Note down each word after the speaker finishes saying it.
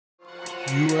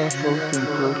UFO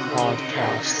Thinker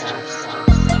Podcast.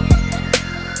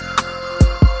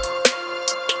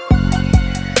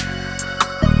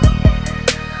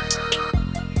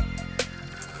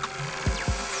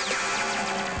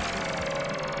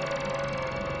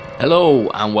 Hello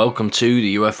and welcome to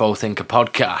the UFO Thinker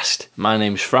Podcast. My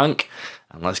name's Frank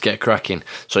and let's get cracking.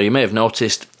 So you may have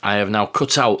noticed I have now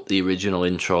cut out the original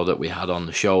intro that we had on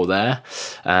the show there.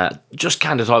 Just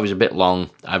kind of thought it was a bit long.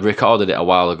 I recorded it a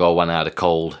while ago when I had a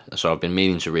cold, so I've been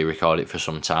meaning to re-record it for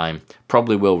some time.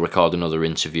 Probably will record another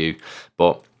interview,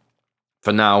 but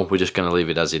for now, we're just going to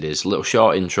leave it as it is. A little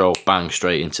short intro, bang,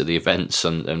 straight into the events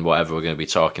and whatever we're going to be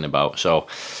talking about. So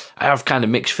I have kind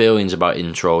of mixed feelings about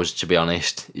intros, to be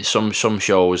honest. Some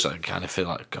shows I kind of feel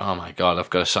like, oh my God, I've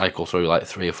got to cycle through like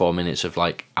 3 or 4 minutes of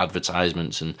like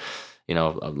advertisements and, you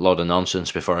know, a lot of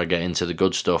nonsense before I get into the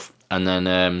good stuff. And then,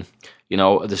 at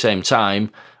the same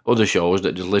time, other shows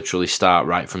that just literally start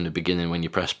right from the beginning when you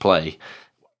press play.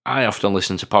 I often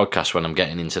listen to podcasts when I'm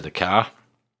getting into the car.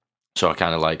 So I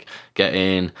kind of like get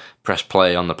in, press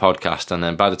play on the podcast, and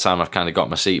then by the time I've kind of got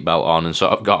my seatbelt on and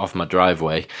sort of got off my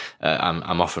driveway,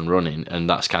 I'm off and running, and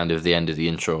that's kind of the end of the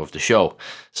intro of the show.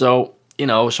 So,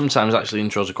 sometimes actually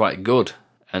intros are quite good,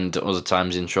 and other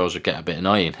times intros would get a bit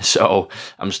annoying. So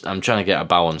I'm trying to get a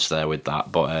balance there with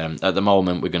that, but at the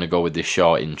moment we're going to go with this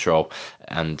short intro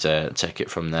and take it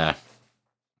from there.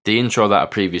 The intro that I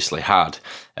previously had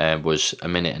was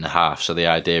 1.5 minutes, so the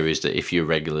idea is that if you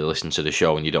regularly listen to the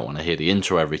show and you don't want to hear the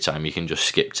intro every time, you can just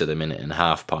skip to the 1.5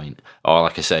 minute point. Or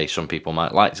like I say, some people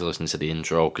might like to listen to the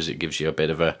intro because it gives you a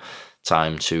bit of a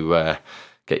time to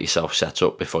get yourself set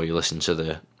up before you listen to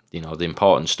the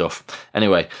important stuff.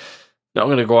 Anyway, not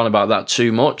going to go on about that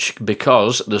too much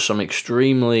because there's some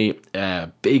extremely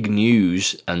big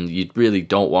news and you really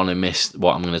don't want to miss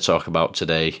what I'm going to talk about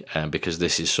today because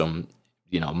this is some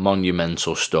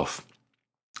monumental stuff.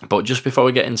 But just before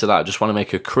we get into that, I just want to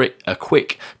make a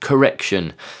quick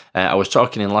correction. I was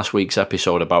talking in last week's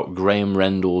episode about Graham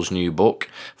Rendell's new book,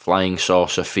 Flying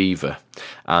Saucer Fever,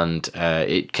 and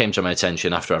it came to my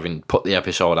attention after having put the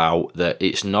episode out that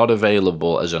it's not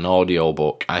available as an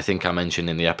audiobook. I think I mentioned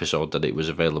in the episode that it was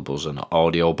available as an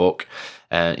audiobook.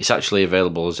 It's actually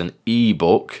available as an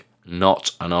ebook,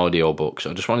 not an audiobook.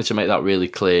 So I just wanted to make that really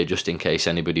clear just in case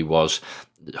anybody was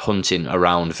hunting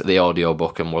around for the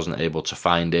audiobook and wasn't able to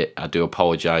find it. I do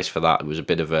apologise for that. It was a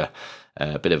bit of a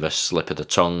slip of the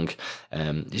tongue.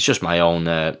 It's just my own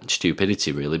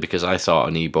stupidity really, because I thought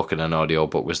an ebook and an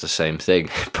audiobook was the same thing,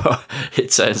 but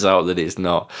it turns out that it's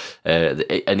not.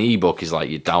 An ebook is like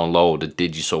you download a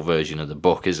digital version of the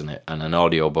book, isn't it? And an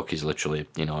audiobook is literally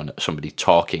somebody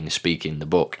speaking the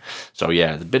book. So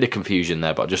yeah, a bit of confusion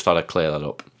there, but I just thought I'd clear that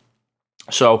up.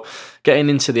 So getting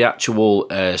into the actual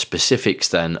specifics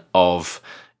then of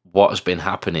what has been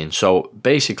happening. So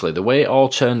basically the way it all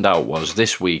turned out was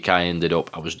this week I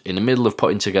was in the middle of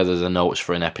putting together the notes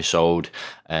for an episode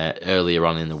earlier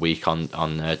on in the week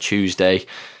on Tuesday,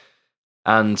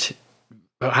 and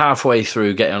halfway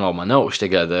through getting all my notes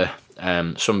together,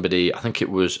 somebody, I think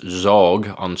it was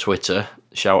Zorg on Twitter,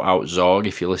 shout out Zorg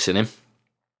if you're listening,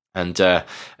 and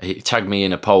he tagged me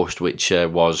in a post which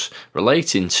was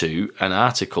relating to an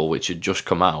article which had just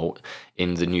come out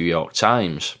in the New York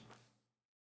Times.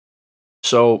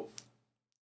 So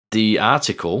the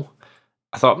article,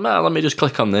 I thought, let me just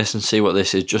click on this and see what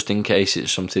this is, just in case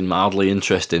it's something mildly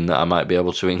interesting that I might be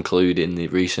able to include in the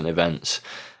recent events.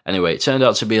 Anyway, it turned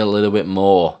out to be a little bit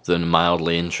more than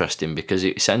mildly interesting, because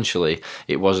it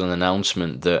was an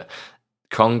announcement that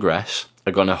Congress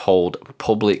are going to hold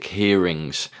public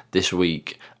hearings this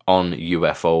week on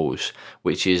UFOs,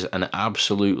 which is an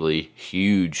absolutely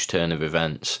huge turn of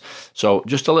events. So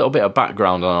just a little bit of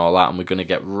background on all that, and we're going to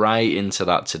get right into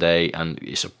that today, and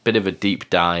it's a bit of a deep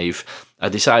dive. I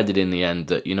decided in the end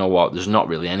that, there's not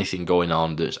really anything going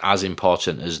on that's as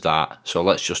important as that, so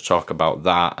let's just talk about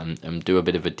that and do a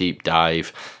bit of a deep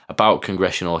dive about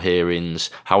congressional hearings,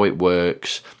 how it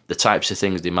works, the types of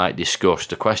things they might discuss,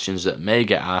 the questions that may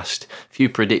get asked, a few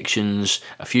predictions,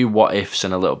 a few what-ifs,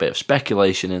 and a little bit of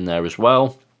speculation in there as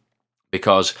well,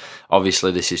 because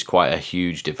obviously this is quite a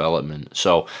huge development.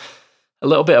 So a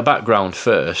little bit of background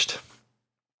first.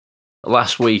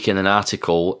 Last week in an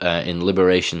article in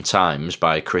Liberation Times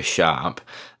by Chris Sharp,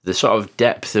 the sort of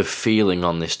depth of feeling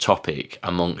on this topic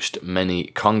amongst many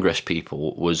Congress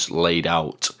people was laid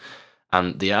out.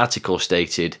 And the article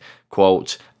stated,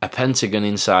 quote, "A Pentagon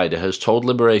insider has told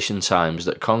Liberation Times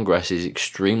that Congress is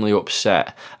extremely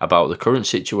upset about the current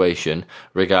situation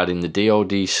regarding the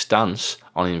DoD's stance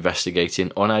on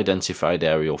investigating unidentified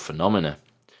aerial phenomena."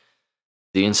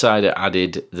 The insider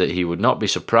added that he would not be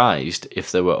surprised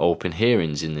if there were open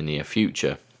hearings in the near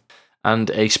future. And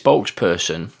a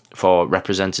spokesperson for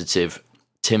Representative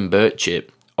Tim Burchett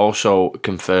also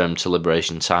confirmed to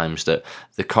Liberation Times that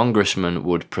the congressman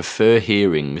would prefer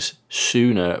hearings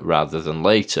sooner rather than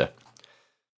later.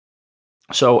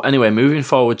 So anyway, moving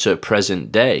forward to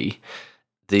present day,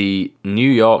 the New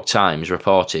York Times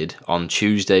reported on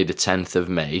Tuesday the 10th of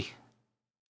May,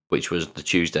 which was the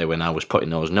Tuesday when I was putting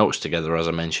those notes together, as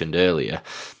I mentioned earlier,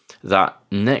 that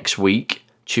next week,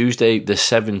 Tuesday the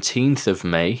 17th of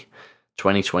May,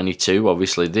 2022,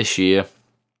 obviously this year,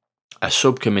 a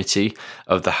subcommittee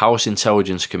of the House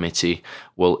Intelligence Committee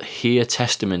will hear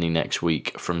testimony next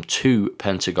week from 2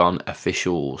 Pentagon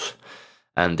officials.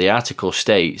 And the article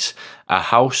states, a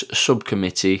House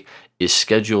subcommittee is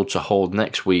scheduled to hold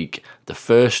next week the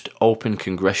first open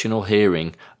congressional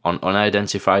hearing on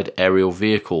unidentified aerial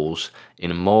vehicles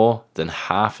in more than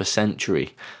half a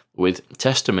century, with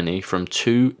testimony from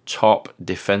 2 top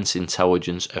defense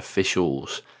intelligence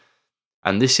officials.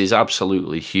 And this is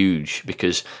absolutely huge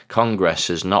because Congress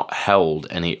has not held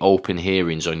any open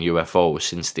hearings on UFOs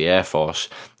since the Air Force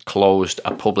closed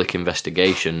a public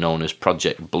investigation known as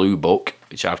Project Blue Book,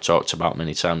 which I've talked about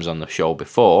many times on the show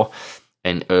before,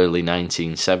 in early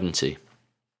 1970.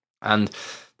 And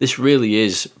this really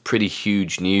is pretty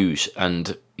huge news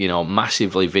and,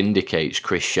 massively vindicates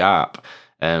Chris Sharp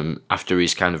after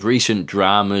his kind of recent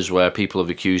dramas where people have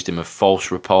accused him of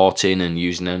false reporting and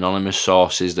using anonymous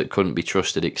sources that couldn't be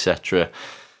trusted, etc.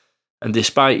 And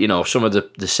despite, some of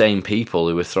the same people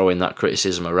who were throwing that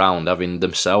criticism around having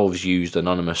themselves used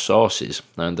anonymous sources,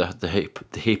 and the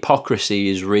hypocrisy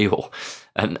is real.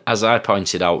 And as I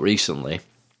pointed out recently,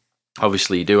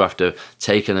 obviously you do have to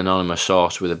take an anonymous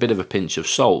source with a bit of a pinch of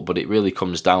salt, but it really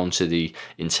comes down to the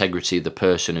integrity of the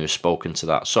person who has spoken to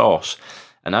that source.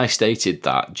 And I stated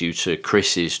that due to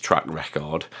Chris's track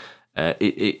record,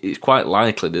 it's quite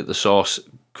likely that the source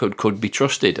could be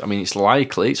trusted. I mean, it's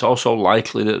likely. It's also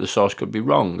likely that the source could be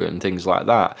wrong and things like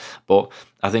that. But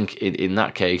I think in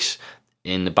that case,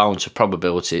 in the balance of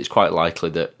probability, it's quite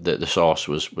likely that the source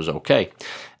was okay.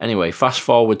 Anyway, fast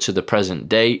forward to the present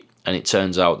day, and it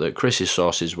turns out that Chris's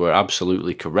sources were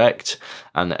absolutely correct.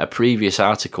 And a previous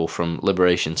article from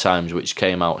Liberation Times, which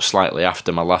came out slightly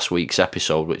after my last week's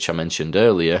episode, which I mentioned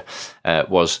earlier,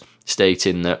 was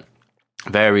stating that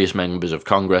various members of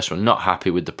Congress were not happy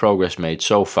with the progress made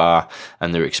so far,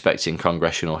 and they're expecting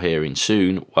congressional hearings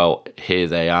soon. Well, here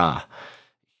they are.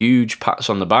 Huge pats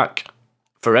on the back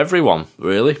for everyone,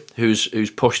 really,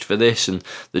 who's pushed for this, and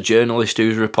the journalist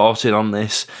who's reported on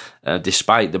this,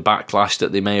 despite the backlash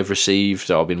that they may have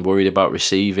received or been worried about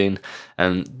receiving.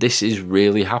 And this is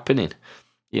really happening,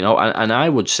 and I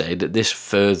would say that this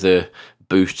further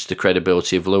boosts the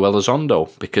credibility of Lou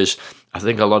Elizondo, because I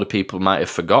think a lot of people might have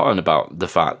forgotten about the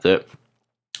fact that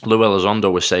Lou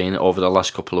Elizondo was saying over the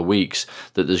last couple of weeks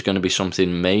that there's going to be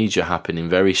something major happening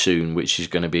very soon, which is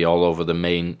going to be all over the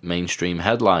mainstream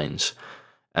headlines.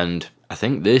 And I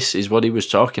think this is what he was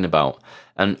talking about.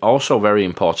 And also, very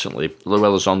importantly, Lou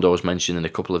Elizondo has mentioned in a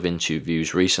couple of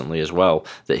interviews recently as well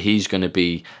that he's going to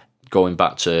be going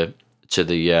back to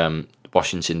the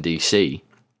Washington, D.C.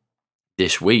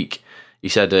 this week. He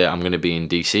said, I'm going to be in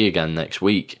D.C. again next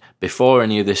week. Before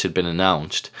any of this had been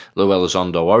announced, Lou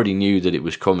Elizondo already knew that it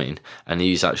was coming, and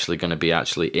he's actually going to be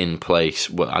in place.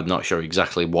 Well, I'm not sure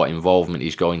exactly what involvement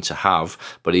he's going to have,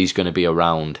 but he's going to be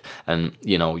around. And,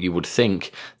 you would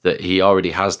think that he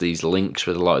already has these links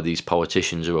with a lot of these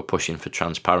politicians who are pushing for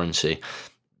transparency.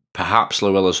 Perhaps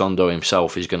Lou Elizondo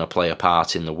himself is going to play a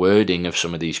part in the wording of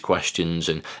some of these questions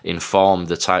and inform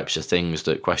the types of things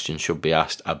that questions should be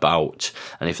asked about.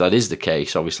 And if that is the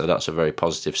case, obviously that's a very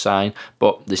positive sign,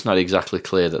 but it's not exactly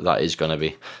clear that is going to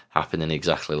be happening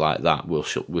exactly like that.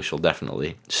 We shall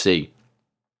definitely see.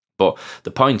 But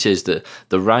the point is that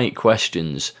the right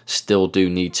questions still do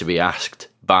need to be asked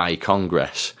by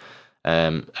Congress.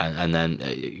 And then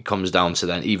it comes down to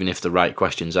then, even if the right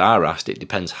questions are asked, it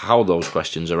depends how those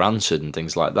questions are answered and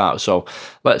things like that. So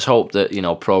let's hope that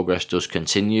progress does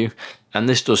continue, and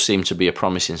this does seem to be a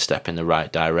promising step in the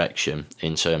right direction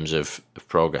in terms of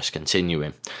progress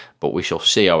continuing. But we shall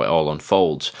see how it all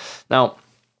unfolds. Now,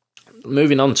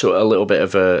 moving on to a little bit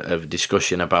of a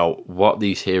discussion about what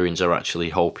these hearings are actually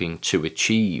hoping to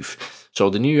achieve. So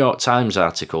the New York Times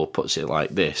article puts it like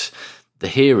this. The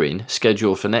hearing,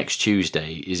 scheduled for next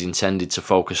Tuesday, is intended to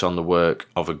focus on the work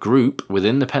of a group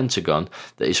within the Pentagon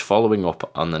that is following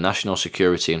up on the national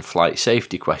security and flight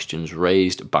safety questions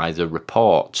raised by the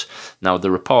report. Now, the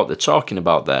report they're talking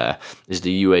about there is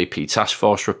the UAP Task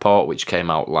Force report, which came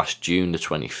out last June the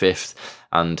 25th,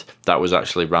 And that was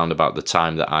actually round about the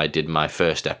time that I did my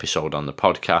first episode on the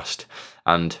podcast.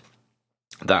 And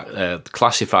that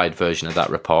classified version of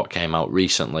that report came out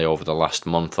recently over the last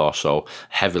month or so,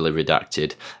 heavily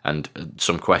redacted, and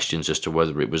some questions as to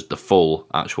whether it was the full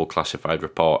actual classified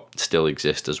report still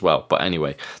exist as well. But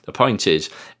anyway, the point is,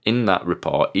 in that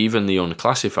report, even the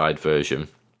unclassified version,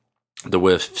 there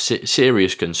were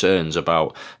serious concerns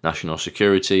about national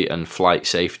security and flight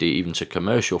safety, even to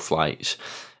commercial flights,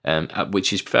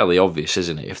 which is fairly obvious,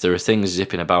 isn't it? If there are things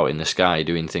zipping about in the sky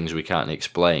doing things we can't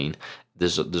explain,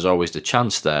 there's always the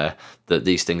chance there that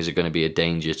these things are going to be a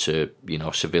danger to,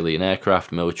 civilian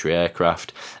aircraft, military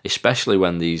aircraft, especially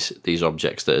when these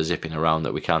objects that are zipping around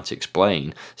that we can't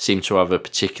explain seem to have a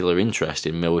particular interest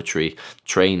in military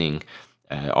training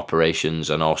operations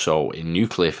and also in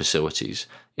nuclear facilities.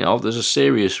 There's a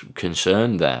serious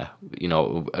concern there,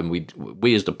 and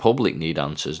we as the public need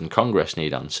answers, and Congress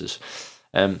need answers.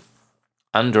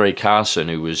 Andre Carson,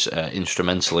 who was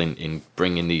instrumental in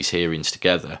bringing these hearings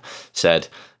together, said,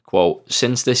 quote,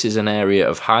 "Since this is an area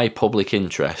of high public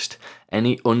interest,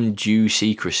 any undue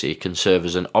secrecy can serve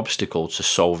as an obstacle to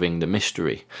solving the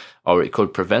mystery, or it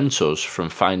could prevent us from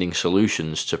finding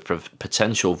solutions to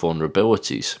potential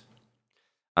vulnerabilities."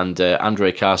 And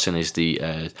Andre Carson is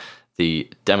the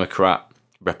Democrat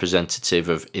representative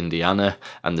of Indiana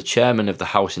and the chairman of the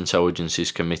House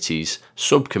Intelligence Committee's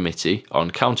subcommittee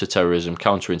on counterterrorism,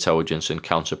 counterintelligence and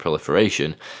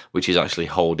counterproliferation, which is actually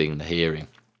holding the hearing.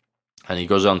 And he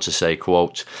goes on to say,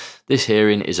 quote, "This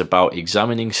hearing is about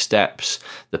examining steps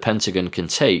the Pentagon can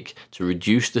take to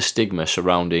reduce the stigma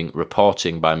surrounding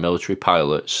reporting by military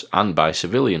pilots and by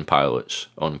civilian pilots,"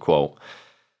 unquote.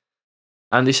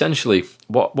 And essentially,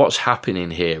 what's happening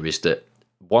here is that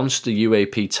once the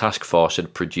UAP task force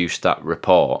had produced that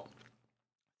report,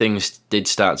 things did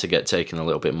start to get taken a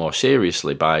little bit more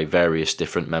seriously by various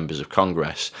different members of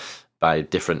Congress, by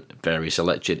various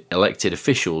elected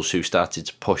officials who started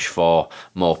to push for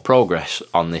more progress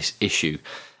on this issue.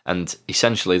 And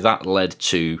essentially that led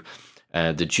to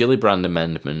the Gillibrand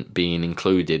Amendment being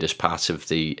included as part of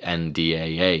the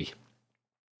NDAA,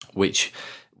 which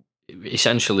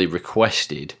essentially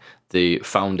requested the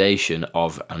foundation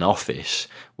of an office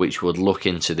which would look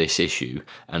into this issue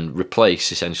and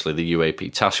replace essentially the UAP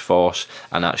task force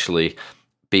and actually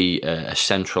be a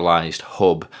centralized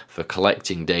hub for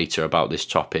collecting data about this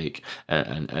topic,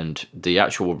 and the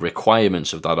actual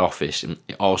requirements of that office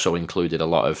also included a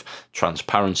lot of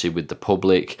transparency with the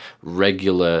public,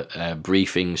 regular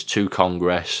briefings to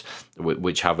Congress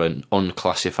which have an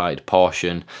unclassified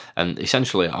portion, and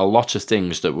essentially a lot of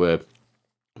things that were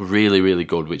really, really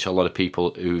good, which a lot of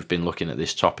people who've been looking at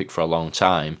this topic for a long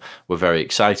time were very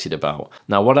excited about.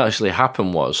 Now, what actually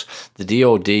happened was the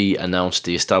DoD announced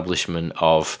the establishment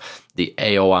of the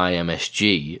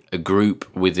AOI-MSG, a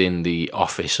group within the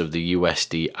office of the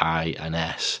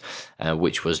USDINS,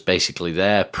 which was basically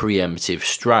their preemptive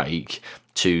strike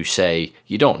to say,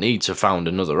 you don't need to found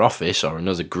another office or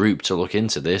another group to look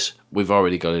into this. We've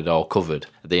already got it all covered.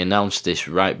 They announced this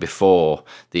right before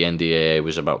the NDAA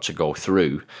was about to go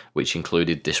through, which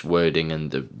included this wording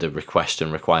and the request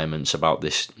and requirements about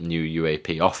this new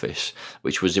UAP office,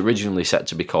 which was originally set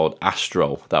to be called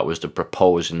ASTRO. That was the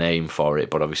proposed name for it,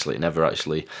 but obviously it never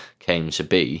actually came to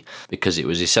be because it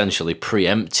was essentially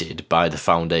preempted by the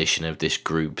foundation of this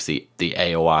group, the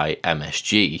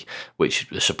AOI-MSG, which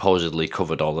supposedly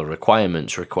covered all the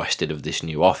requirements requested of this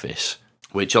new office,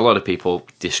 which a lot of people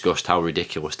discussed how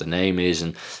ridiculous the name is,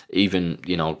 and even,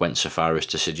 went so far as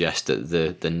to suggest that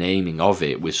the naming of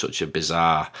it with such a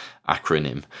bizarre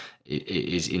acronym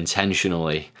is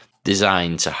intentionally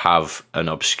designed to have an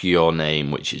obscure name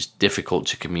which is difficult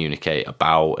to communicate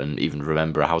about and even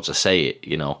remember how to say it,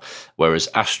 whereas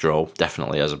Astro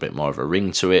definitely has a bit more of a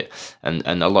ring to it, and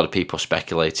a lot of people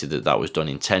speculated that was done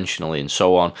intentionally and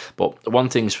so on. But one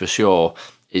thing's for sure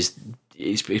is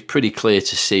it's pretty clear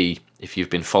to see, if you've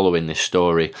been following this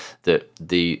story, that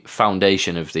the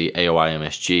foundation of the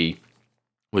AOI-MSG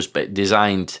was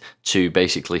designed to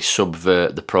basically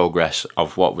subvert the progress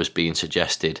of what was being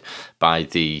suggested by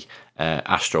the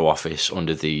Astro office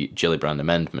under the Gillibrand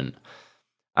Amendment.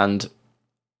 And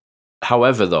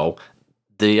however, though,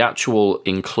 the actual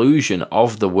inclusion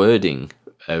of the wording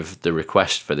of the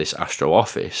request for this Astro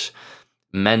office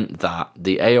meant that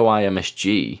the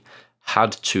AOI-MSG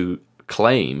had to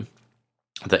claim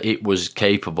that it was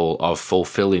capable of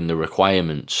fulfilling the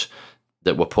requirements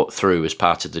that were put through as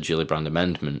part of the Gillibrand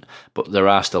Amendment, but there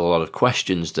are still a lot of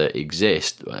questions that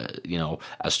exist,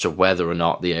 as to whether or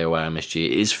not the AOI-MSG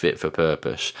is fit for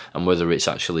purpose and whether it's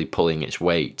actually pulling its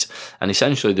weight. And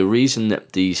essentially the reason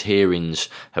that these hearings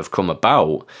have come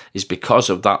about is because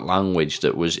of that language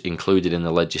that was included in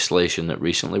the legislation that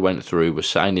recently went through, was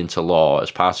signed into law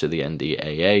as part of the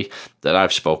NDAA that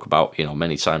I've spoke about,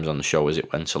 many times on the show as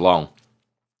it went along.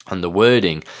 And the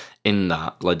wording in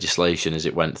that legislation as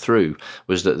it went through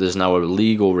was that there's now a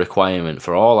legal requirement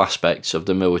for all aspects of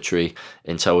the military,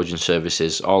 intelligence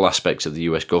services, all aspects of the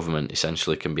US government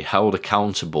essentially can be held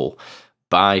accountable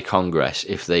by Congress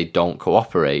if they don't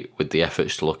cooperate with the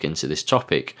efforts to look into this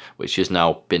topic, which has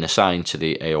now been assigned to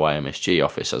the AOI-MSG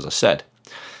office, as I said.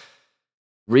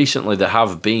 Recently, there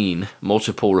have been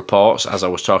multiple reports, as I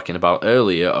was talking about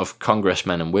earlier, of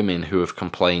congressmen and women who have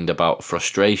complained about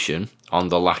frustration on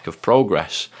the lack of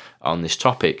progress on this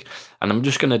topic. And I'm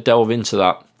just going to delve into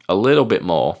that a little bit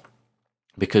more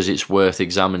because it's worth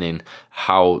examining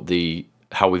how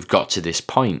we've got to this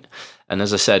point. And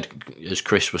as I said, as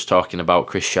Chris was talking about,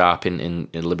 Chris Sharp in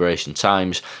Liberation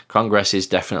Times, Congress is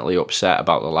definitely upset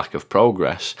about the lack of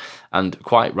progress. And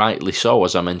quite rightly so,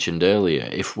 as I mentioned earlier.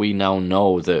 If we now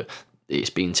know that it's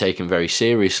been taken very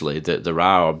seriously, that there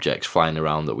are objects flying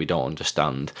around that we don't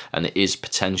understand, and it is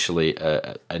potentially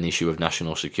an issue of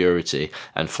national security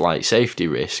and flight safety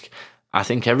risk, I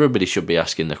think everybody should be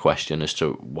asking the question as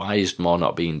to why is more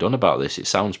not being done about this. It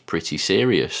sounds pretty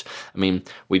serious. I mean,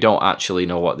 we don't actually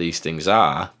know what these things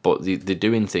are, but they're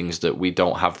doing things that we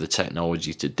don't have the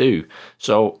technology to do.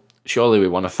 So surely we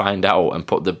want to find out and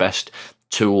put the best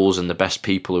tools and the best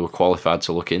people who are qualified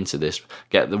to look into this,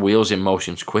 get the wheels in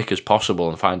motion as quick as possible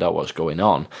and find out what's going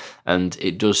on. And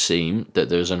it does seem that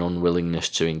there's an unwillingness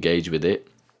to engage with it,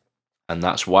 and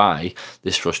that's why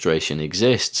this frustration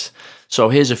exists. So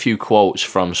here's a few quotes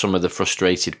from some of the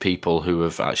frustrated people who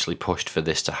have actually pushed for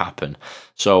this to happen.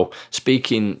 So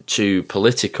speaking to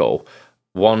Politico,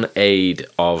 one aide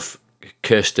of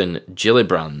Kirsten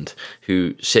Gillibrand,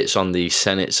 who sits on the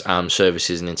Senate's Armed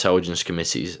Services and Intelligence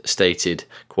Committees, stated,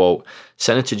 quote,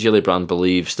 "Senator Gillibrand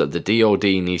believes that the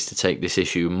DoD needs to take this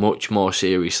issue much more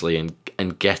seriously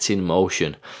and get in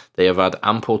motion. They have had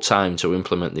ample time to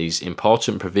implement these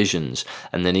important provisions,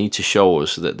 and they need to show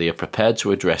us that they are prepared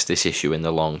to address this issue in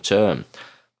the long term,"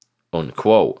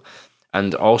 unquote.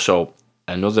 And also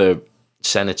another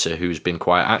senator who's been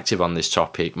quite active on this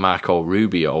topic, Marco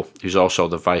Rubio, who's also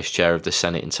the vice chair of the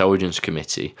Senate Intelligence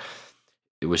Committee,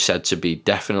 it was said to be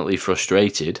definitely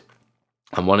frustrated,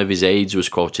 and one of his aides was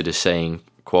quoted as saying,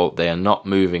 quote, "They are not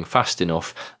moving fast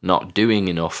enough, not doing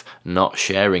enough, not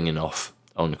sharing enough,"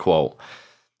 unquote.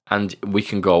 And we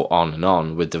can go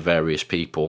on with the various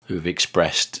people who've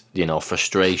expressed,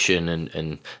 frustration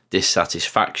and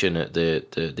dissatisfaction at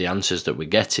the answers that we're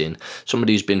getting.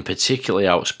 Somebody who's been particularly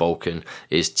outspoken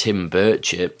is Tim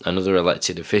Burchett, another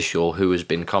elected official who has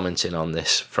been commenting on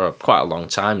this for quite a long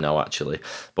time now, actually,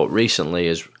 but recently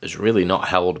has really not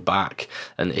held back.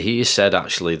 And he has said,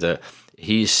 actually, that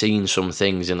he's seen some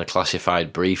things in the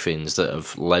classified briefings that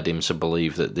have led him to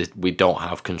believe that we don't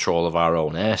have control of our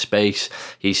own airspace.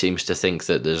 He seems to think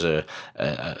that there's a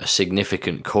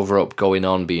significant cover-up going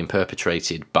on, being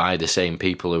perpetrated by the same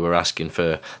people who are asking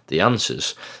for the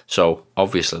answers. So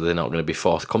obviously they're not going to be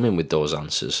forthcoming with those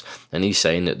answers. And he's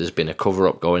saying that there's been a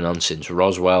cover-up going on since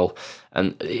Roswell.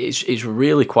 And it's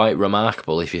really quite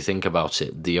remarkable if you think about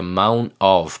it, the amount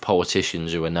of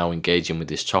politicians who are now engaging with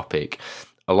this topic.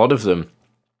 A lot of them,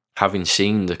 having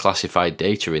seen the classified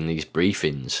data in these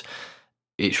briefings,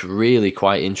 it's really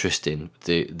quite interesting,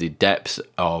 the depth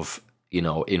of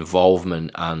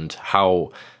involvement and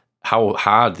how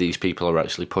hard these people are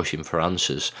actually pushing for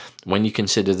answers. When you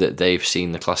consider that they've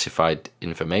seen the classified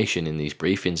information in these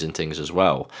briefings and things as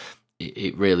well,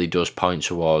 it really does point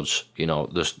towards,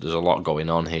 there's a lot going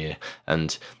on here.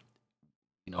 And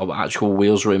actual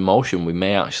wheels are in motion. We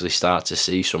may actually start to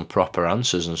see some proper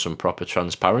answers and some proper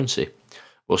transparency.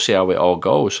 We'll see how it all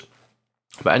goes.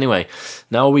 But anyway,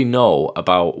 now we know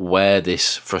about where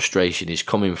this frustration is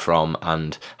coming from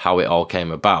and how it all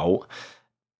came about,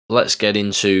 let's get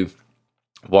into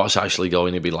what's actually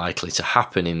going to be likely to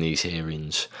happen in these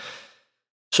hearings.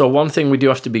 So one thing we do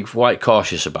have to be quite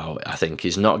cautious about, I think,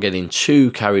 is not getting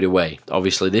too carried away.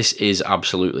 Obviously, this is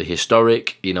absolutely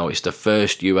historic. It's the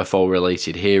first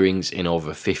UFO-related hearings in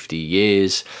over 50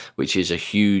 years, which is a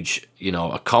huge,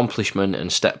 accomplishment and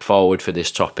step forward for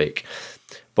this topic.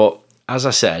 But as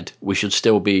I said, we should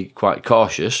still be quite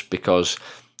cautious, because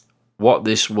what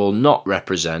this will not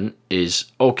represent is,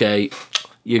 okay,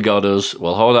 you got us,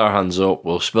 we'll hold our hands up,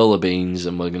 we'll spill the beans,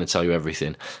 and we're going to tell you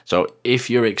everything. So if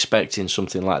you're expecting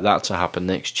something like that to happen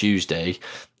next Tuesday,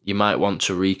 you might want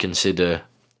to reconsider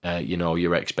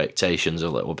your expectations a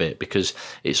little bit, because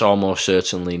it's almost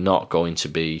certainly not going to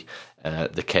be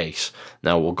the case.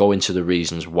 Now, we'll go into the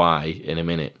reasons why in a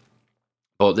minute.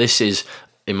 But this is,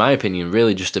 in my opinion,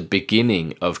 really just a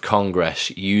beginning of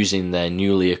Congress using their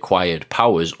newly acquired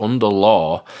powers under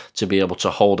law to be able to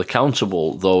hold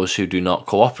accountable those who do not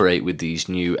cooperate with these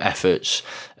new efforts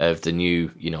of the new,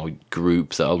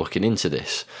 group that are looking into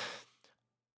this.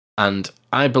 And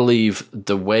I believe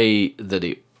the way that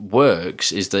it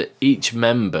works is that each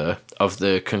member of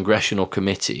the congressional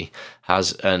committee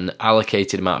has an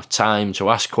allocated amount of time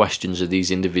to ask questions of these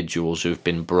individuals who have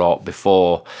been brought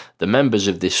before the members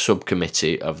of this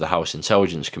subcommittee of the House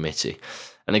Intelligence Committee.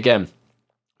 And again,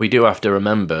 we do have to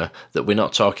remember that we're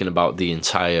not talking about the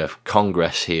entire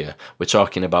Congress here. We're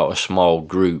talking about a small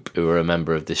group who are a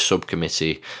member of this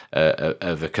subcommittee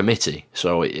of a committee.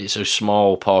 So it's a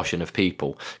small portion of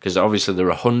people, because obviously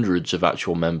there are hundreds of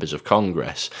actual members of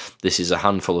Congress. This is a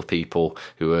handful of people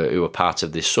who are part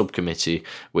of this subcommittee,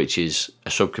 which is a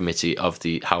subcommittee of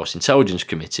the House Intelligence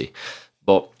Committee.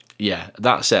 But yeah,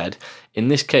 that said, in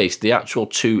this case, the actual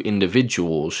two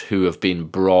individuals who have been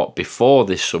brought before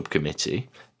this subcommittee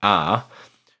are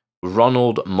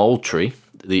Ronald Moultrie,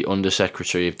 the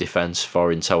Undersecretary of Defense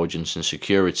for Intelligence and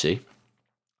Security,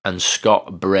 and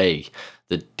Scott Bray,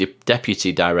 the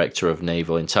Deputy Director of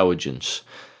Naval Intelligence.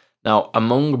 Now,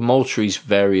 among Moultrie's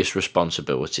various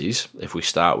responsibilities, if we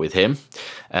start with him,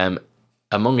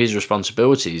 among his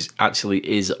responsibilities actually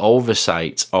is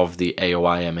oversight of the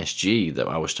AOI MSG that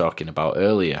I was talking about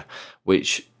earlier,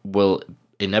 which will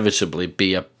inevitably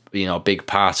be a big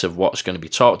part of what's going to be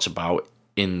talked about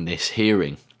in this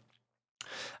hearing.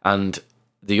 And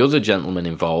the other gentleman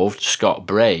involved, Scott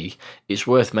Bray, it's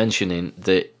worth mentioning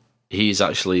that he's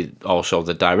actually also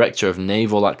the Director of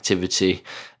Naval Activity,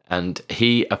 and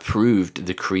he approved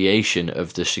the creation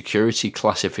of the Security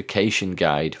Classification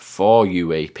Guide for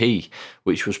UAP,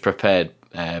 which was prepared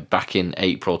back in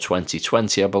April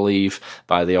 2020, I believe,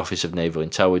 by the Office of Naval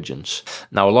Intelligence.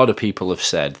 Now, a lot of people have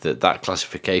said that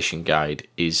classification guide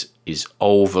is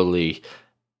overly,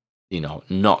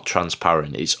 not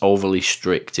transparent. It's overly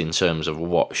strict in terms of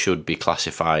what should be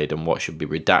classified and what should be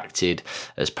redacted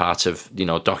as part of,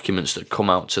 documents that come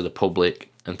out to the public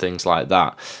and things like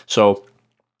that. So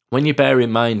when you bear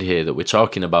in mind here that we're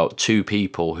talking about two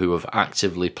people who have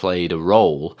actively played a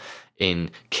role in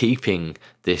keeping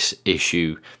this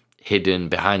issue hidden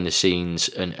behind the scenes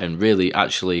and really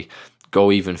actually go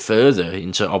even further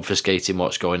into obfuscating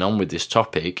what's going on with this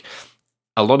topic,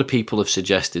 a lot of people have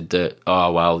suggested that,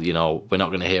 we're not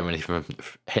going to hear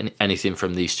anything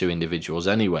from these two individuals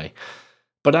anyway.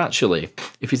 But actually,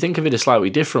 if you think of it a slightly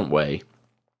different way,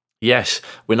 yes,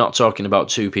 we're not talking about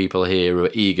two people here who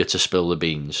are eager to spill the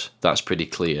beans. That's pretty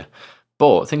clear.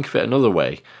 But think of it another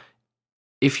way.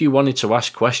 If you wanted to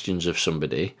ask questions of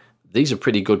somebody, these are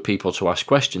pretty good people to ask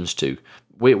questions to.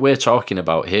 We're talking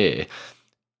about here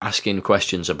asking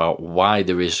questions about why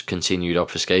there is continued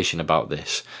obfuscation about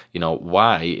this.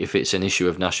 Why, if it's an issue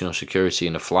of national security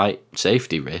and a flight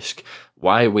safety risk,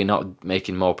 why are we not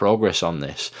making more progress on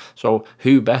this? So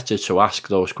who better to ask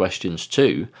those questions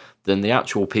to than the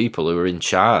actual people who are in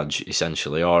charge,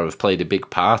 essentially, or have played a big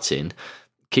part in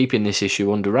keeping this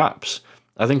issue under wraps?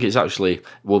 I think it's actually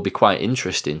will be quite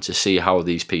interesting to see how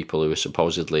these people who are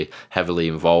supposedly heavily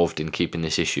involved in keeping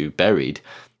this issue buried,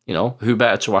 who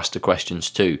better to ask the questions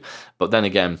to. But then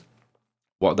again,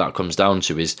 what that comes down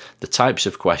to is the types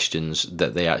of questions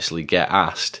that they actually get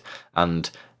asked and,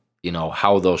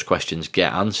 how those questions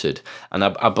get answered. And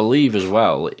I believe as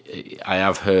well, I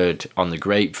have heard on the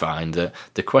grapevine that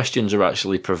the questions are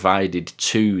actually provided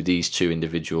to these two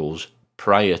individuals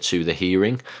prior to the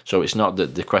hearing. So it's not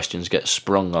that the questions get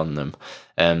sprung on them.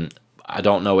 I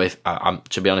don't know if,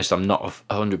 to be honest, I'm not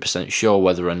 100% sure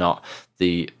whether or not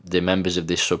the members of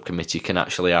this subcommittee can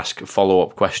actually ask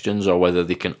follow-up questions, or whether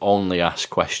they can only ask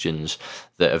questions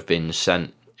that have been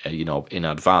sent, in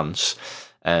advance.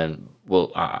 And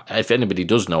if anybody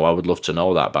does know, I would love to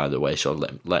know that, by the way. So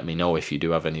let me know if you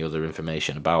do have any other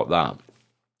information about that.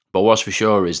 But what's for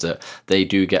sure is that they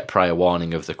do get prior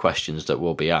warning of the questions that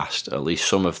will be asked, at least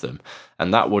some of them,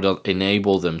 and that would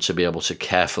enable them to be able to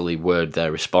carefully word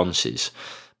their responses.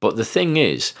 But the thing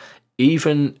is,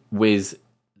 even with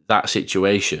that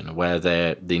situation where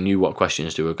they knew what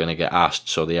questions they were going to get asked,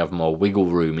 so they have more wiggle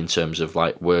room in terms of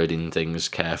wording things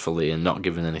carefully and not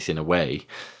giving anything away,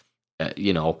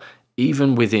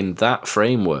 even within that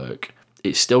framework,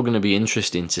 it's still going to be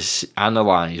interesting to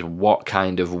analyse what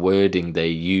kind of wording they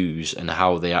use and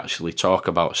how they actually talk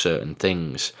about certain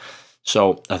things.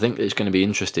 So I think it's going to be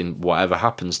interesting whatever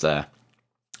happens there.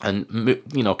 And,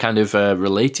 kind of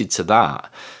related to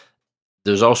that,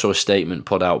 there's also a statement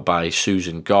put out by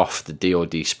Susan Gough, the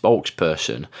DoD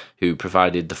spokesperson, who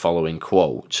provided the following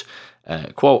quote.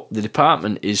 Quote, "The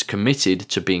department is committed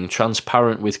to being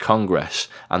transparent with Congress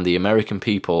and the American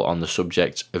people on the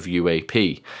subject of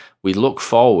UAP. We look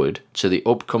forward to the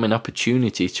upcoming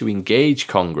opportunity to engage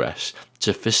Congress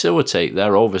to facilitate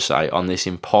their oversight on this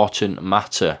important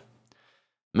matter.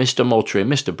 Mr. Moultrie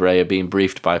and Mr. Bray are being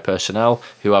briefed by personnel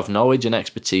who have knowledge and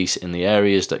expertise in the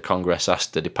areas that Congress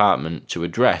asked the department to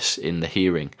address in the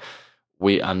hearing.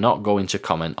 We are not going to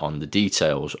comment on the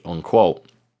details," unquote.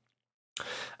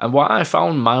 And what I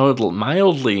found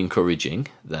mildly encouraging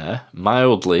there,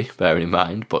 mildly, bear in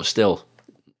mind, but still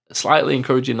slightly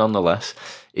encouraging nonetheless,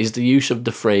 is the use of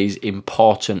the phrase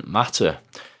important matter,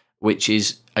 which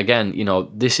is, again,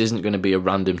 this isn't going to be a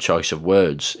random choice of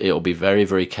words. It'll be very,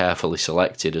 very carefully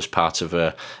selected as part of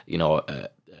a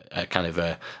kind of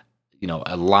a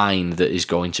line that is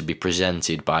going to be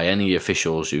presented by any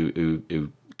officials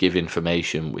who give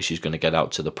information which is going to get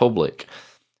out to the public.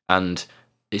 And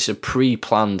it's a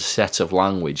pre-planned set of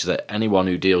language that anyone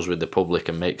who deals with the public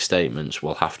and makes statements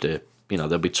will have to,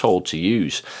 they'll be told to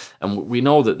use. And we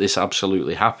know that this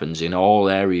absolutely happens in all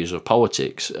areas of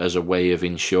politics as a way of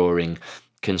ensuring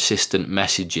consistent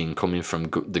messaging coming from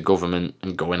the government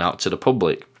and going out to the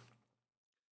public.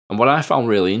 And what I found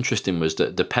really interesting was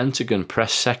that the Pentagon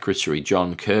Press Secretary,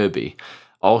 John Kirby,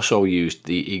 also used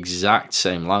the exact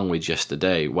same language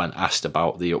yesterday when asked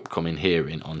about the upcoming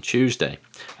hearing on Tuesday.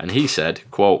 And he said,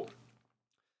 quote,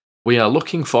 "We are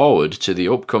looking forward to the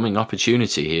upcoming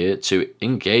opportunity here to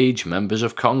engage members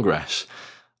of Congress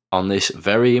on this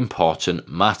very important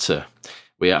matter.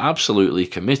 We are absolutely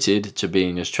committed to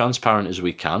being as transparent as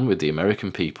we can with the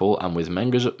American people and with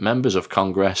members of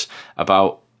Congress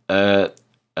about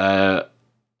our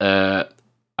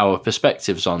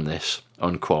perspectives on this,"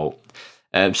 unquote.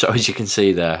 So as you can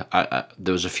see there,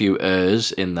 there was a few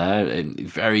errs in there, and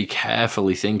very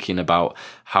carefully thinking about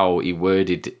how he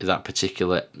worded that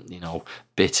particular,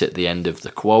 bit at the end of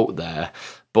the quote there.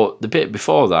 But the bit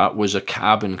before that was a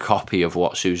carbon copy of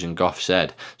what Susan Gough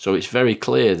said. So it's very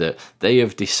clear that they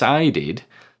have decided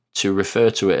to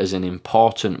refer to it as an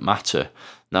important matter.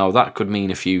 Now, that could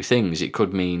mean a few things. It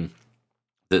could mean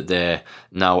that they're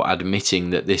now admitting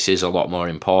that this is a lot more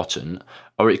important,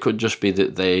 or it could just be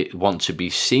that they want to be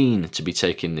seen to be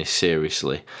taking this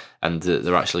seriously and that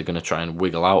they're actually going to try and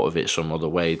wiggle out of it some other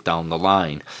way down the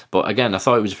line. But again, I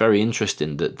thought it was very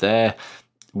interesting that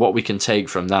what we can take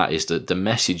from that is that the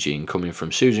messaging coming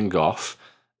from Susan Gough,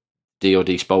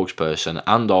 DoD spokesperson,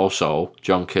 and also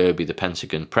John Kirby, the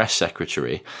Pentagon Press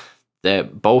Secretary, they're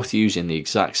both using the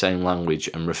exact same language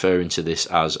and referring to this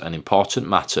as an important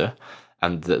matter,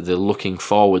 and that they're looking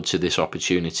forward to this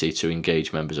opportunity to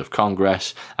engage members of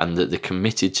Congress, and that they're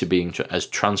committed to being as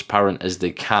transparent as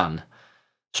they can.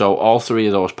 So all three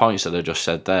of those points that I just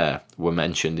said there were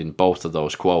mentioned in both of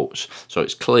those quotes. So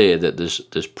it's clear that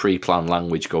there's pre-planned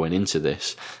language going into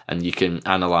this, and you can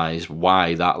analyse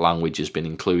why that language has been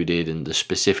included and the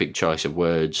specific choice of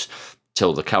words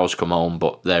till the cows come home,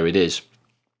 but there it is.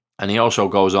 And he also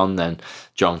goes on then,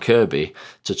 John Kirby,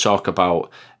 to talk about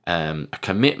a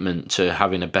commitment to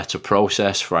having a better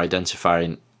process for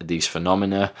identifying these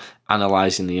phenomena,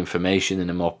 analysing the information in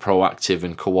a more proactive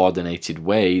and coordinated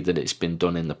way than it's been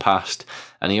done in the past.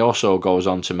 And he also goes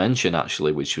on to mention,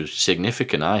 actually, which was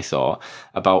significant, I thought,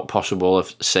 about possible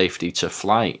safety to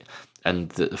flight and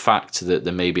the fact that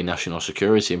there may be national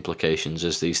security implications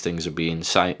as these things are being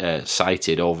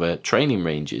sighted over training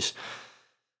ranges.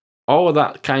 All of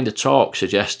that kind of talk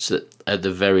suggests that, at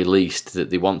the very least, that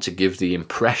they want to give the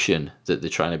impression that they're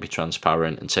trying to be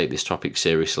transparent and take this topic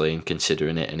seriously and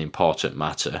considering it an important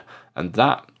matter. And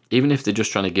that, even if they're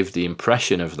just trying to give the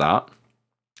impression of that,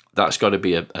 that's got to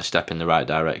be a step in the right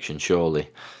direction, surely.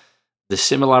 The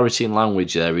similarity in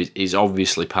language there is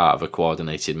obviously part of a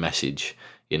coordinated message,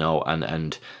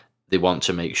 and they want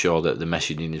to make sure that the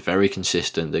messaging is very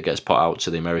consistent, that gets put out to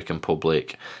the American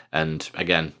public. And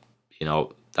again,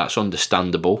 that's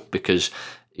understandable because,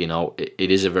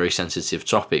 it is a very sensitive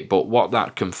topic. But what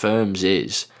that confirms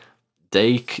is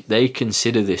they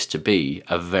consider this to be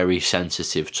a very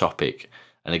sensitive topic.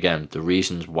 And again, the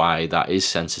reasons why that is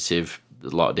sensitive, a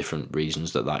lot of different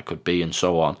reasons that could be and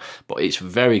so on. But it's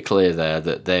very clear there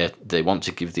that they want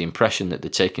to give the impression that they're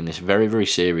taking this very, very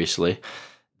seriously.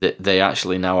 that they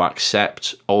actually now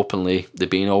accept openly, they're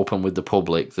being open with the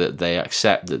public, that they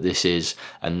accept that this is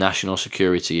a national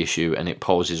security issue and it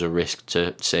poses a risk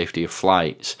to safety of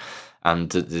flights,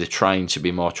 and that they're trying to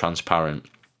be more transparent.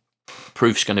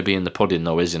 Proof's going to be in the pudding,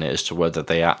 though, isn't it, as to whether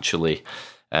they actually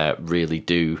really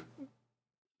do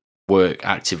work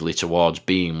actively towards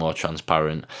being more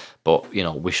transparent. But,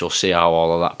 we shall see how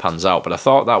all of that pans out. But I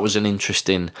thought that was an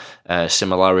interesting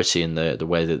similarity in the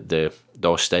way that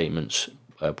those statements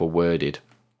were worded.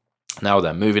 Now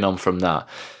then, moving on from that,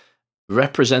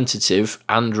 Representative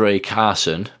Andre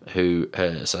Carson, who,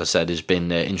 as I said, has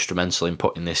been instrumental in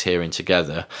putting this hearing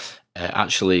together,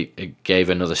 actually gave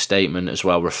another statement as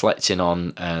well, reflecting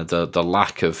on the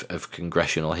lack of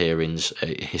congressional hearings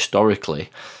historically.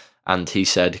 And he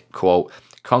said, quote,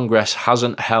 "Congress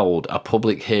hasn't held a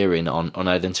public hearing on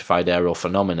unidentified aerial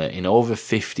phenomena in over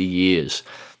 50 years.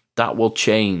 That will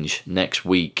change next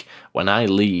week when I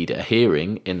lead a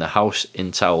hearing in the House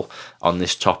Intel on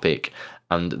this topic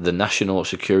and the national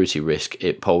security risk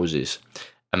it poses.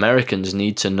 Americans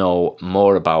need to know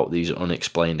more about these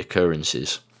unexplained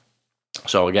occurrences."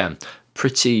 So again,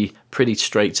 pretty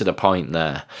straight to the point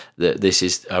there, that this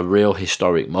is a real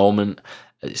historic moment.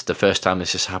 It's the first time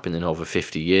this has happened in over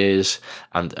 50 years,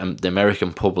 and the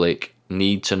American public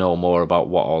need to know more about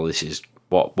what all this is,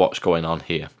 what's going on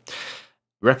here.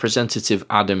 Representative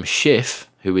Adam Schiff,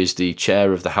 who is the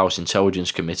chair of the House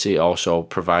Intelligence Committee, also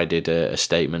provided a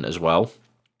statement as well,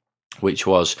 which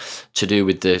was to do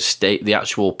with the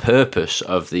actual purpose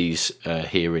of these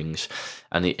hearings.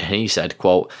 And he said,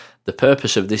 quote, "The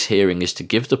purpose of this hearing is to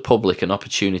give the public an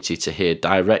opportunity to hear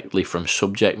directly from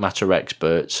subject matter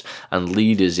experts and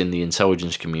leaders in the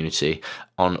intelligence community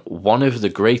on one of the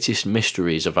greatest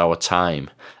mysteries of our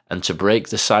time, and to break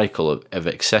the cycle of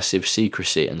excessive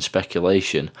secrecy and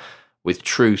speculation with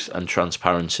truth and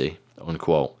transparency,"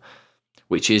 unquote.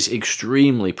 Which is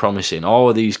extremely promising. All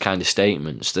of these kind of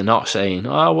statements, they're not saying,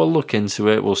 "Oh, we'll look into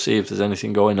it, we'll see if there's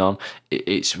anything going on."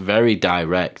 It's very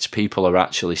direct. People are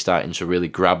actually starting to really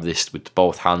grab this with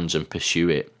both hands and pursue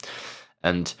it.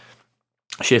 And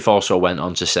Schiff also went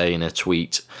on to say in a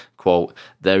tweet, quote,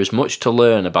 "There is much to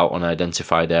learn about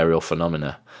unidentified aerial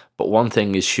phenomena, but one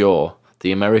thing is sure,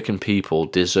 the American people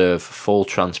deserve full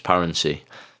transparency.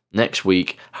 Next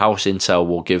week, House Intel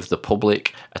will give the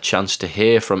public a chance to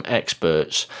hear from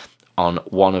experts on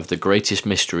one of the greatest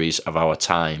mysteries of our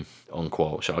time,"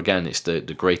 unquote. So again, it's the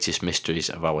greatest mysteries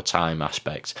of our time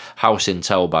aspect. House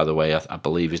Intel, by the way, I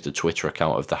believe is the Twitter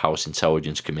account of the House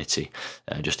Intelligence Committee,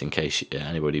 just in case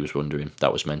anybody was wondering.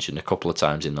 That was mentioned a couple of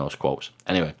times in those quotes.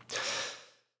 Anyway,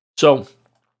 so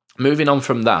moving on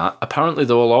from that, apparently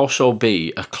there will also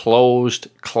be a closed,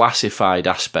 classified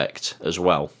aspect as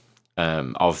well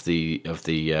of the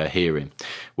hearing,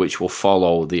 which will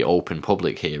follow the open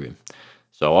public hearing.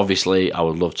 So obviously, I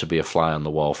would love to be a fly on the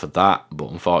wall for that,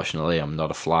 but unfortunately, I'm not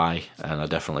a fly, and I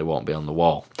definitely won't be on the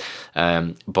wall.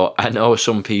 But I know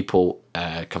some people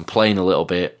complain a little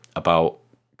bit about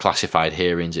classified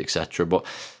hearings, etc. But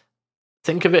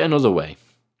think of it another way.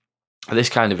 This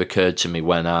kind of occurred to me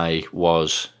when I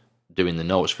was doing the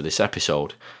notes for this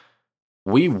episode.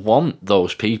 We want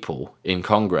those people in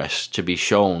Congress to be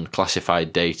shown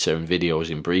classified data and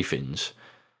videos in briefings,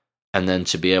 and then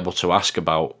to be able to ask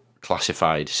about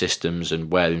classified systems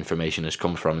and where information has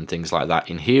come from and things like that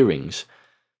in hearings.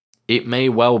 It may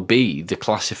well be the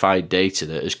classified data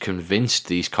that has convinced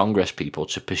these Congress people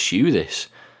to pursue this.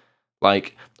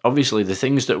 Like, obviously, the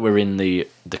things that were in the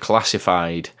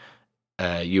classified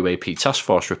UAP task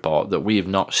force report that we have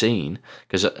not seen,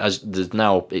 because as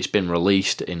now it's been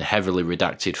released in heavily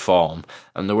redacted form,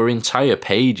 and there were entire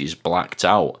pages blacked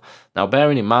out. Now,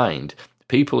 bearing in mind,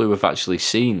 people who have actually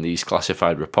seen these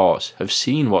classified reports have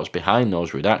seen what's behind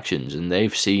those redactions, and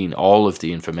they've seen all of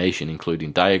the information,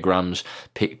 including diagrams,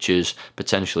 pictures,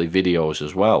 potentially videos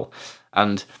as well.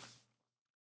 And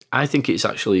I think it's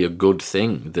actually a good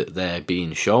thing that they're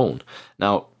being shown.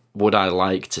 Now, would I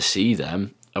like to see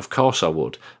them? Of course I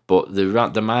would, but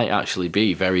there might actually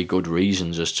be very good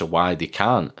reasons as to why they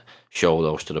can't show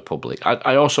those to the public.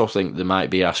 I also think there might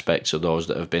be aspects of those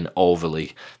that have been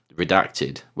overly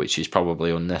redacted, which is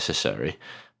probably unnecessary.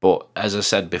 But as I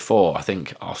said before, I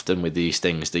think often with these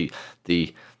things, the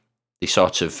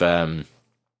sort of the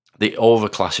they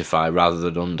overclassify rather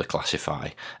than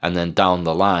underclassify, and then down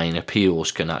the line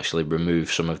appeals can actually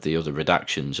remove some of the other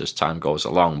redactions as time goes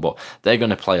along. But they're going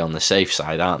to play on the safe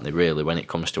side, aren't they, really, when it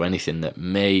comes to anything that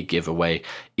may give away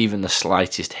even the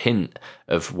slightest hint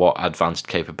of what advanced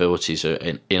capabilities are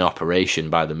in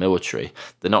operation by the military.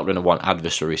 They're not going to want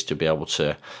adversaries to be able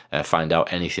to find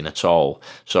out anything at all.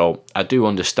 So I do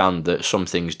understand that some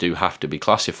things do have to be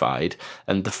classified,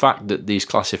 and the fact that these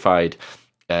classified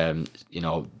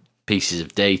pieces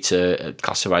of data,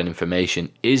 classified information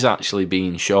is actually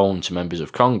being shown to members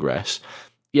of Congress,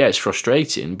 yeah, it's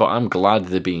frustrating, but I'm glad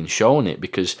they're being shown it,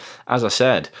 because, as I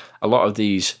said, a lot of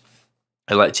these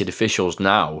elected officials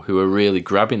now who are really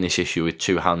grabbing this issue with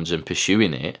two hands and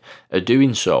pursuing it are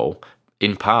doing so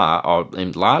in part, or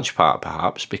in large part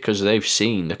perhaps, because they've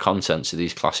seen the contents of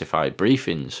these classified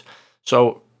briefings.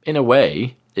 So in a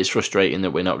way, it's frustrating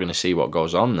that we're not going to see what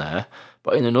goes on there.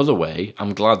 But in another way,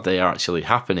 I'm glad they are actually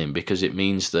happening, because it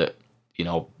means that,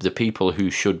 the people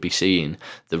who should be seeing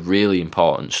the really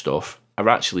important stuff are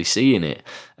actually seeing it.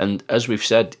 And as we've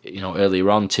said,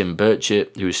 earlier on, Tim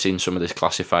Burchett, who's seen some of this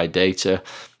classified data,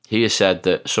 he has said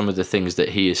that some of the things that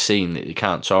he has seen that he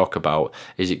can't talk about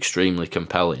is extremely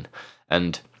compelling.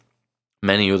 And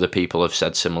many other people have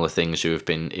said similar things who have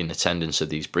been in attendance of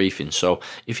these briefings. So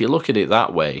if you look at it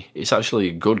that way, it's actually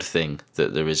a good thing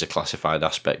that there is a classified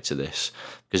aspect to this,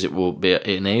 because it will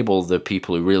enable the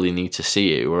people who really need to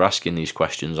see it, who are asking these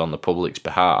questions on the public's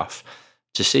behalf,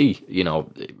 to see,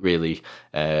 really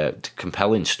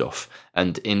compelling stuff.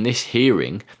 And in this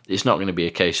hearing, it's not going to be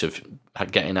a case of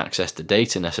getting access to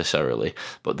data necessarily,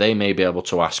 but they may be able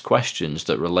to ask questions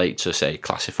that relate to, say,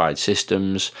 classified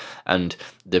systems, and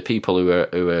the people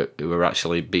who are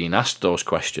actually being asked those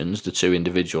questions, the two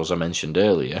individuals I mentioned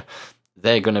earlier,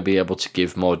 they're going to be able to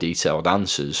give more detailed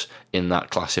answers in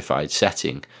that classified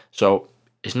setting. So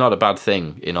it's not a bad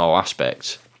thing in all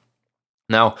aspects.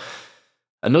 Now,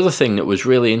 another thing that was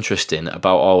really interesting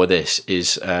about all of this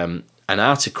is an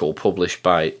article published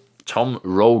by Tom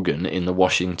Rogan in the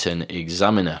Washington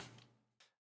Examiner.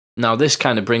 Now, this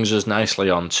kind of brings us nicely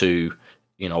on to,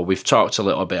 we've talked a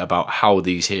little bit about how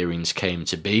these hearings came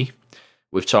to be.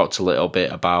 We've talked a little bit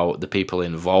about the people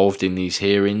involved in these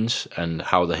hearings and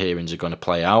how the hearings are going to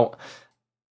play out.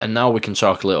 And now we can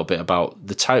talk a little bit about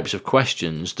the types of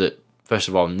questions that, first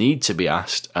of all, need to be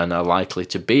asked and are likely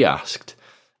to be asked.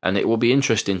 And it will be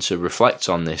interesting to reflect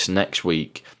on this next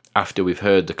week after we've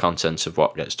heard the contents of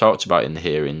what gets talked about in the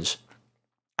hearings,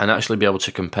 and actually be able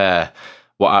to compare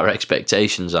what our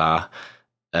expectations are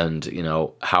and,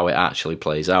 how it actually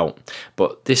plays out.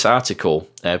 But this article,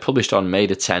 published on May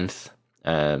the 10th,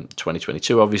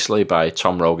 2022, obviously, by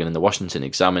Tom Rogan in the Washington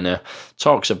Examiner,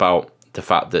 talks about the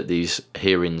fact that these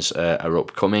hearings are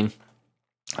upcoming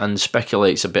and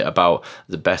speculates a bit about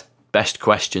the best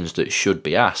questions that should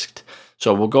be asked.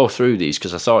 So we'll go through these,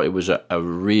 because I thought it was a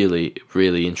really,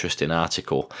 really interesting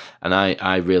article. And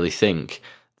I really think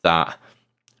that,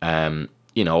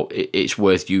 it's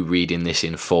worth you reading this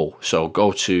in full. So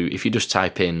if you just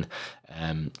type in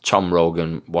Tom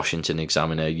Rogan, Washington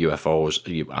Examiner,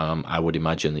 UFOs, I would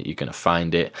imagine that you're going to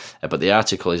find it. But the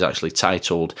article is actually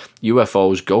titled,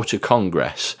 UFOs Go to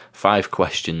Congress, 5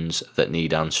 Questions That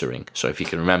Need Answering. So if you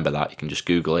can remember that, you can just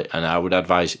Google it. And I would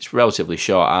advise, it's a relatively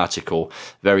short article,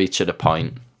 very to the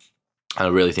point. And I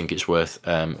really think it's worth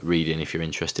reading if you're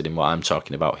interested in what I'm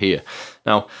talking about here.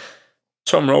 Now,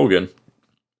 Tom Rogan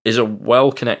is a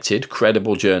well-connected,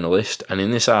 credible journalist. And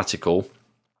in this article,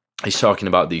 he's talking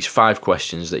about these 5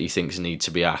 questions that he thinks need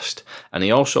to be asked. And he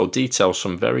also details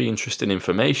some very interesting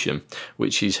information,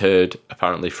 which he's heard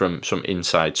apparently from some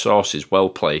inside sources,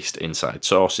 well-placed inside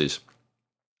sources.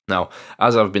 Now,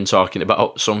 as I've been talking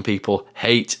about, some people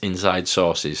hate inside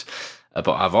sources, but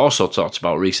I've also talked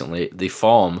about recently, they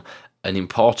form an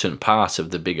important part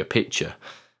of the bigger picture.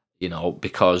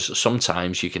 Because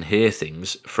sometimes you can hear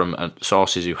things from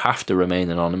sources who have to remain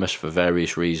anonymous for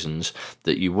various reasons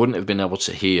that you wouldn't have been able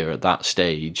to hear at that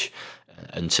stage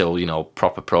until,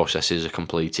 proper processes are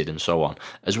completed and so on.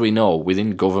 As we know,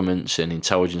 within governments and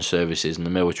intelligence services and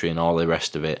the military and all the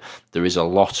rest of it, there is a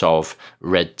lot of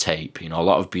red tape, a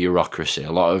lot of bureaucracy,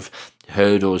 a lot of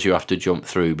hurdles you have to jump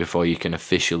through before you can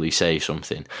officially say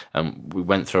something. And we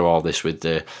went through all this with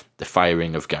the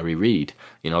firing of Gary Reid.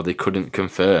 They couldn't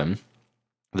confirm,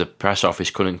 the press office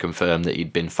couldn't confirm that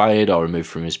he'd been fired or removed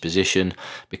from his position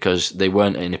because they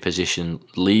weren't in a position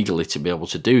legally to be able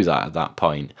to do that at that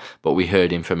point. But we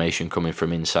heard information coming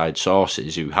from inside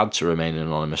sources who had to remain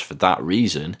anonymous for that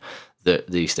reason, that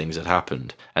these things had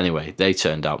happened. Anyway, they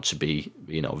turned out to be,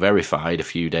 verified a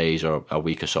few days or a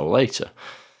week or so later.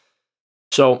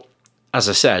 So as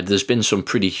I said, there's been some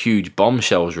pretty huge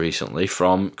bombshells recently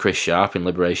from Chris Sharp in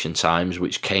Liberation Times,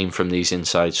 which came from these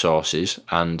inside sources.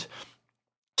 And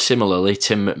similarly,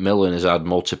 Tim McMillan has had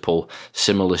multiple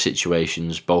similar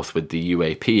situations, both with the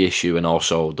UAP issue and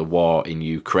also the war in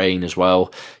Ukraine as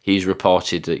well. He's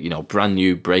reported that, brand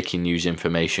new breaking news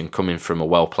information coming from a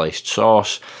well-placed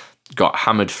source, got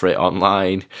hammered for it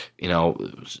online, a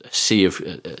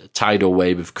tidal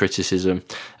wave of criticism,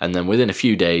 and then within a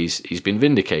few days he's been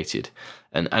vindicated.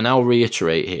 And I'll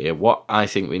reiterate here, what I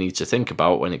think we need to think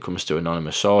about when it comes to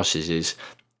anonymous sources is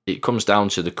it comes down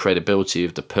to the credibility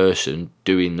of the person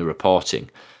doing the reporting.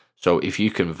 So if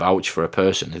you can vouch for a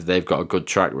person, if they've got a good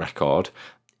track record,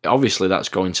 obviously that's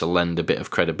going to lend a bit of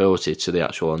credibility to the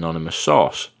actual anonymous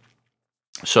source.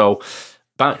 So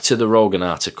back to the Rogan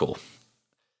article.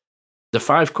 The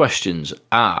 5 questions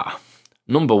are,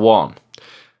 number 1,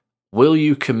 will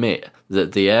you commit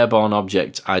that the Airborne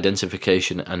Object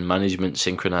Identification and Management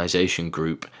Synchronization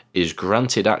Group is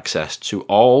granted access to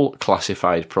all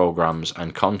classified programs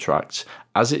and contracts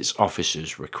as its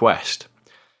officers request?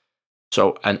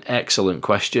 So an excellent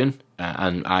question,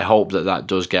 and I hope that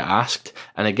does get asked.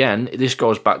 And again, this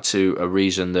goes back to a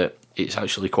reason that it's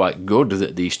actually quite good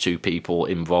that these 2 people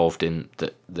involved in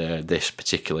this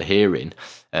particular hearing,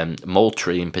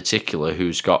 Moultrie in particular,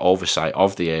 who's got oversight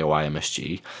of the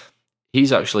AOI-MSG,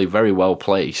 he's actually very well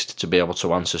placed to be able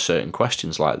to answer certain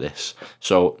questions like this.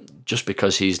 So just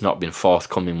because he's not been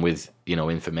forthcoming with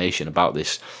information about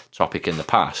this topic in the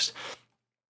past,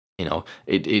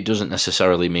 it doesn't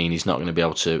necessarily mean he's not going to be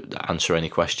able to answer any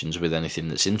questions with anything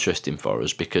that's interesting for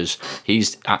us, because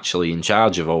he's actually in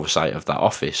charge of oversight of that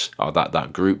office, or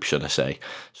that group, should I say.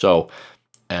 So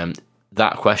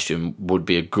that question would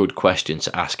be a good question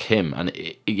to ask him. And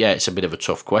it's a bit of a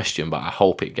tough question, but I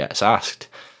hope it gets asked.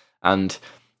 And,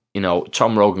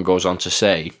 Tom Rogan goes on to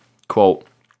say, quote,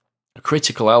 a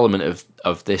critical element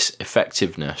of this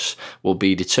effectiveness will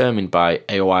be determined by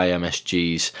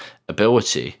AOI-MSG's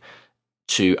ability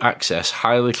to access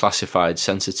highly classified,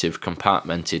 sensitive,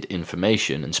 compartmented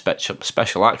information and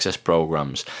special access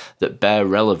programs that bear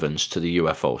relevance to the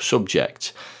UFO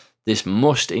subject. This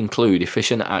must include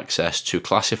efficient access to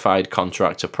classified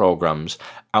contractor programs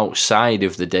outside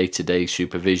of the day-to-day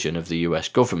supervision of the US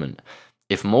government.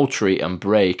 If Moultrie and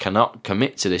Bray cannot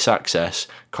commit to this access,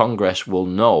 Congress will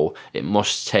know it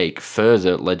must take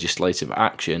further legislative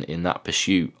action in that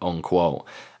pursuit, unquote.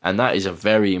 And that is a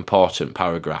very important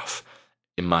paragraph,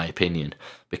 in my opinion,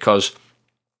 because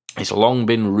it's long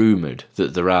been rumoured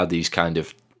that there are these kind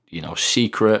of,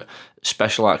 secret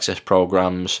special access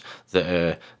programs that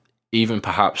are even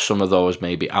perhaps some of those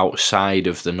may be outside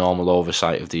of the normal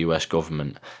oversight of the US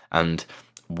government. And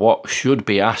what should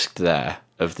be asked there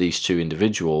of these 2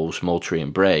 individuals, Moultrie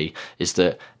and Bray, is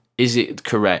it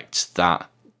correct that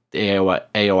the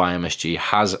AOI-MSG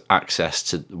has access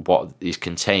to what is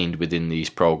contained within these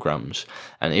programs?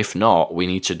 And if not, we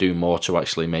need to do more to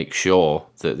actually make sure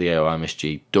that the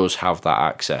AOI-MSG does have that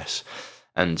access.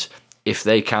 And if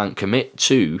they can't commit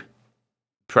to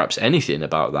perhaps anything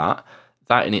about that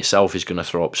in itself is going to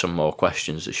throw up some more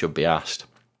questions that should be asked.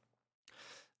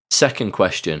 Second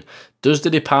question, does the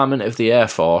Department of the Air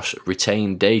Force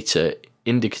retain data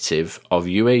indicative of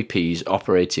UAPs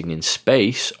operating in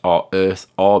space or Earth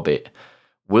orbit?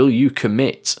 Will you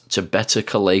commit to better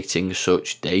collating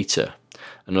such data?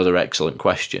 Another excellent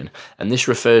question. And this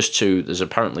refers to, there's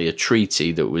apparently a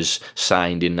treaty that was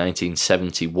signed in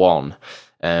 1971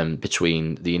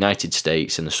 between the United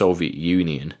States and the Soviet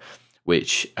Union,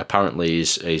 which apparently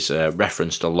is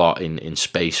referenced a lot in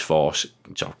Space Force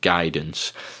sort of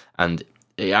guidance. And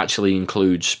it actually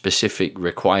includes specific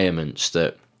requirements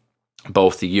that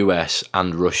both the US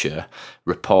and Russia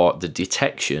report the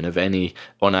detection of any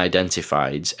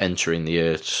unidentifieds entering the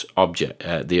Earth's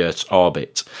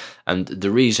orbit. And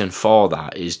the reason for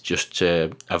that is just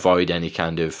to avoid any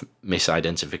kind of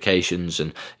misidentifications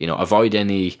and, avoid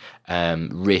any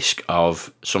risk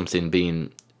of something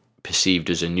being perceived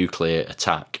as a nuclear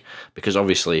attack, because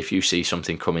obviously if you see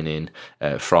something coming in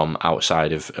from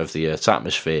outside of the Earth's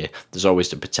atmosphere, there's always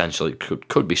the potential it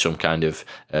could be some kind of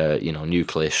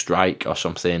nuclear strike or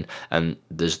something, and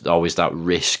there's always that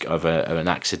risk of an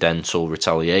accidental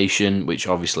retaliation, which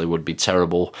obviously would be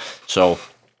terrible. So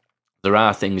there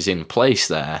are things in place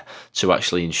there to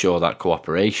actually ensure that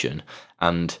cooperation,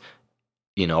 and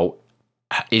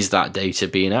is that data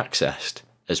being accessed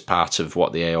as part of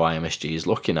what the AOI-MSG is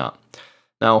looking at?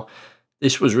 Now,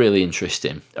 This was really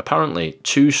interesting. Apparently,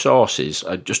 two sources,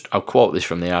 I'll quote this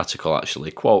from the article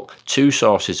actually, quote, two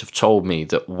sources have told me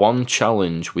that one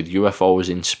challenge with UFOs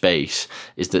in space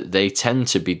is that they tend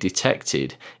to be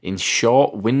detected in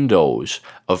short windows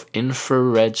of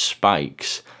infrared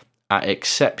spikes at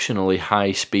exceptionally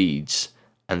high speeds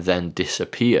and then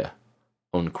disappear,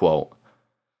 unquote.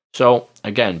 So,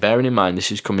 again, bearing in mind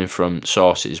this is coming from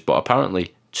sources, but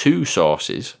apparently two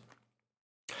sources.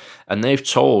 And they've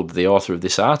told the author of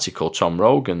this article, Tom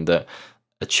Rogan, that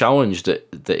a challenge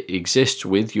that exists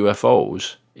with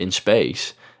UFOs in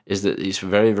space is that it's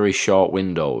very, very short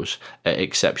windows at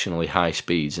exceptionally high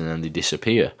speeds and then they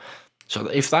disappear. So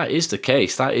if that is the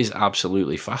case, that is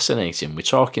absolutely fascinating. We're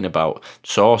talking about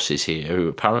sources here who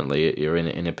apparently are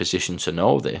in a position to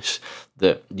know this,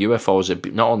 that UFOs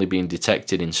are not only being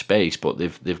detected in space, but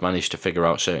they've managed to figure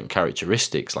out certain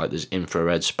characteristics, like there's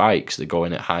infrared spikes, they're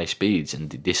going at high speeds and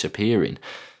they're disappearing.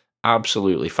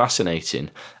 Absolutely fascinating.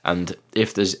 And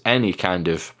if there's any kind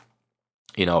of,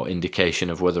 indication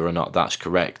of whether or not that's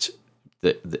correct,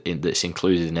 that's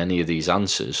included in any of these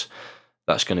answers,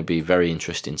 that's going to be very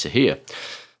interesting to hear.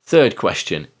 Third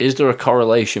question, is there a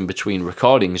correlation between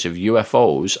recordings of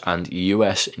UFOs and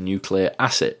US nuclear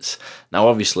assets? Now,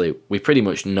 obviously, we pretty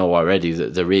much know already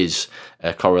that there is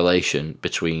a correlation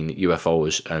between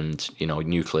UFOs and,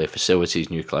 nuclear facilities,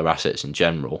 nuclear assets in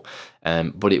general.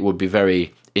 But it would be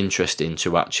very interesting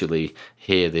to actually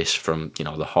hear this from,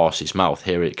 the horse's mouth,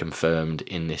 hear it confirmed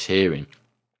in this hearing.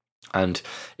 And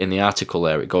in the article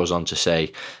there, it goes on to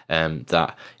say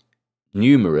that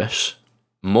numerous,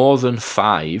 more than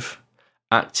 5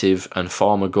 active and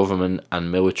former government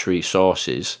and military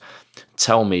sources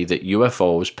tell me that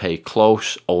UFOs pay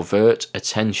close, overt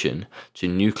attention to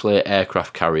nuclear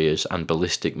aircraft carriers and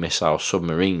ballistic missile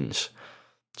submarines.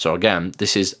 So again,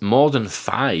 this is more than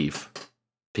 5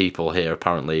 people here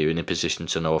apparently in a position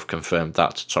to know have confirmed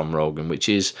that to Tom Rogan, which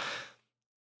is,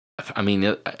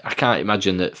 I can't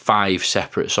imagine that 5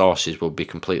 separate sources will be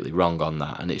completely wrong on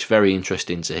that. And it's very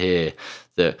interesting to hear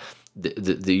that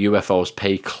the UFOs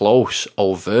pay close,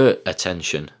 overt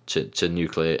attention to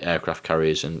nuclear aircraft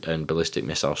carriers and ballistic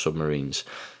missile submarines.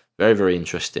 Very, very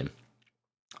interesting.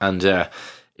 And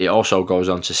it also goes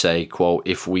on to say, quote,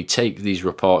 if we take these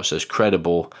reports as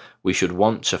credible, we should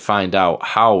want to find out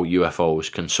how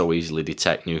UFOs can so easily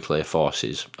detect nuclear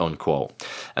forces, unquote.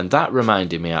 And that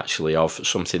reminded me actually of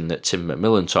something that Tim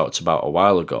McMillan talked about a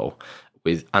while ago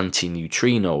with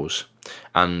anti-neutrinos.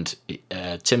 And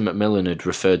Tim McMillan had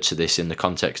referred to this in the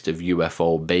context of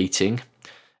UFO baiting,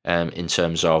 in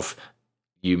terms of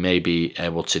you may be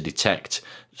able to detect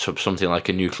something like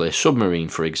a nuclear submarine,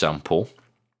 for example,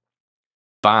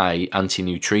 by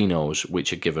anti-neutrinos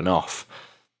which are given off.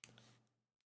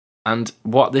 And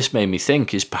what this made me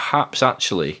think is perhaps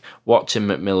actually what Tim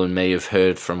McMillan may have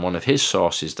heard from one of his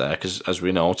sources there, because as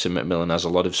we know, Tim McMillan has a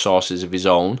lot of sources of his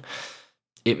own.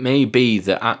 It may be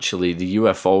that actually the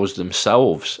UFOs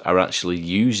themselves are actually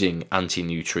using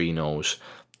anti-neutrinos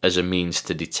as a means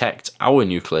to detect our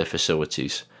nuclear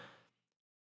facilities.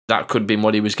 That could be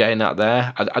what he was getting at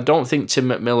there. I don't think Tim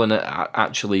McMillan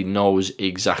actually knows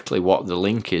exactly what the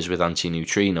link is with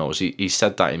anti-neutrinos. He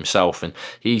said that himself, and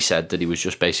he said that he was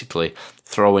just basically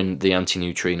throwing the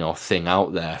anti-neutrino thing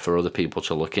out there for other people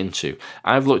to look into.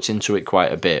 I've looked into it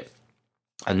quite a bit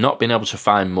and not been able to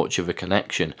find much of a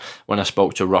connection. When I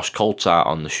spoke to Ross Coulthart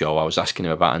on the show, I was asking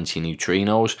him about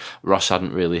anti-neutrinos. Ross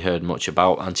hadn't really heard much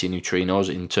about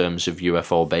anti-neutrinos in terms of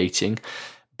UFO baiting,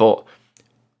 but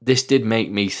this did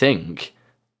make me think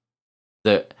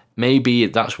that maybe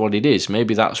that's what it is.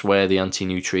 Maybe that's where the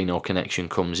anti-neutrino connection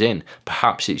comes in.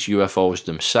 Perhaps it's UFOs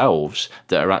themselves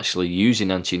that are actually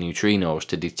using anti-neutrinos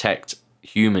to detect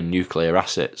human nuclear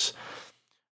assets.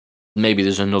 Maybe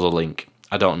there's another link.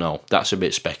 I don't know. That's a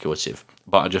bit speculative,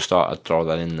 but I just thought I'd throw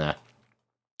that in there.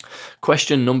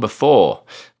 Question number 4.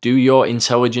 Do your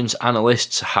intelligence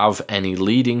analysts have any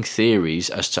leading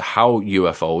theories as to how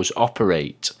UFOs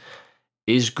operate?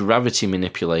 Is gravity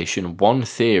manipulation one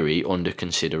theory under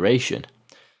consideration?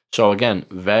 So again,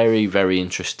 very, very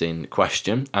interesting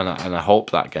question, and I hope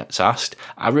that gets asked.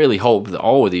 I really hope that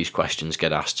all of these questions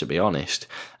get asked, to be honest,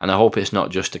 and I hope it's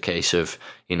not just a case of,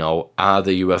 are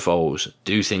the UFOs,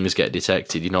 do things get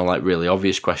detected, like really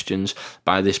obvious questions.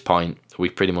 By this point, we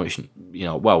pretty much,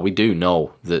 we do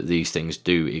know that these things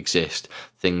do exist.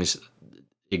 Things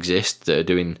exist that are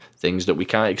doing things that we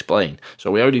can't explain.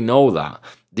 So we already know that.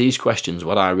 These questions,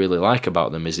 what I really like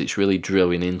about them is it's really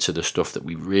drilling into the stuff that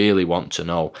we really want to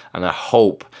know. And I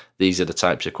hope these are the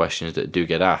types of questions that do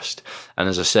get asked. And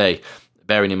as I say,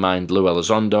 bearing in mind Lou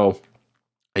Elizondo,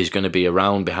 He's going to be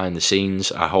around behind the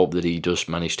scenes. I hope that he does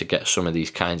manage to get some of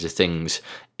these kinds of things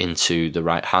into the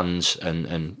right hands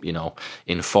and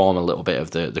inform a little bit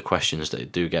of the questions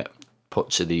that do get put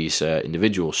to these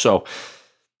individuals. So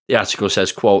the article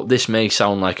says, quote, "This may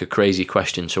sound like a crazy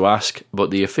question to ask,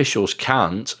 but the officials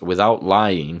can't, without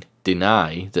lying,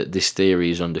 deny that this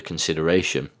theory is under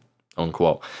consideration,"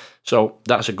 unquote. So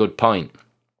that's a good point.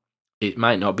 It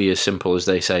might not be as simple as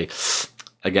they say,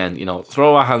 again,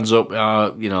 throw our hands up,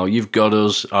 you've got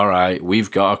us, all right,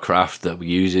 we've got a craft that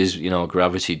uses,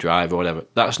 gravity drive or whatever.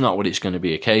 That's not what it's going to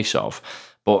be a case of.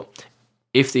 But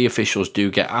if the officials do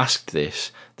get asked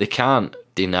this, they can't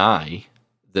deny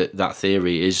that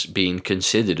theory is being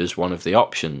considered as one of the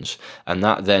options. And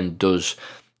that then does,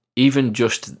 even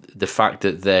just the fact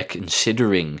that they're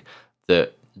considering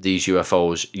that these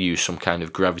UFOs use some kind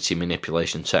of gravity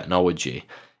manipulation technology,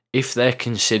 if they're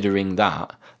considering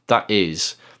that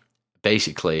is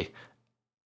basically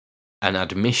an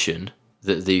admission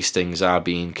that these things are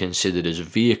being considered as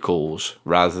vehicles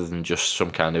rather than just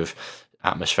some kind of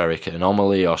atmospheric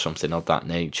anomaly or something of that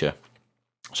nature.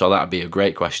 So that would be a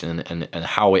great question, and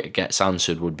how it gets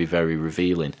answered would be very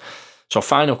revealing. So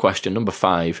final question, number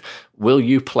 5, will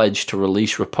you pledge to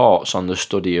release reports on the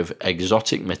study of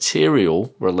exotic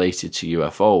material related to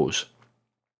UFOs?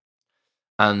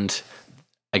 And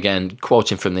again,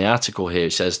 quoting from the article here,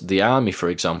 it says, "The Army, for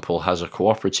example, has a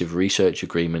cooperative research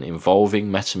agreement involving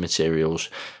metamaterials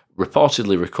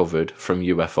reportedly recovered from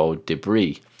UFO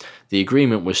debris. The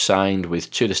agreement was signed with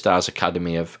To The Stars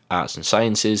Academy of Arts and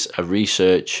Sciences, a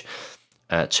research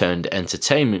turned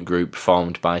entertainment group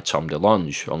formed by Tom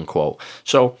DeLonge," unquote.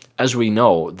 So, as we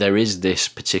know, there is this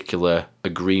particular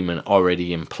agreement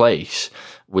already in place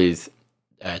with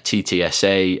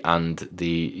TTSA and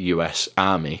the US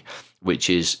Army, which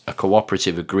is a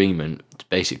cooperative agreement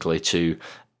basically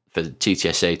for the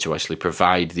TTSA to actually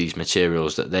provide these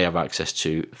materials that they have access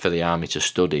to for the Army to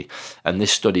study. And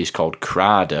this study is called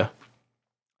CRADA,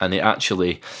 and it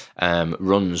actually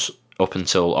runs up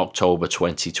until October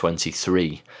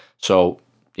 2023. So,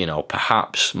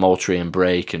 perhaps Moultrie and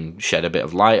Bray can shed a bit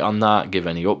of light on that, give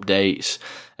any updates,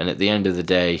 and at the end of the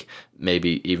day,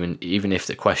 maybe even if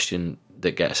the question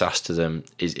that gets asked to them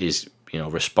is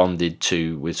responded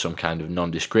to with some kind of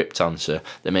nondescript answer,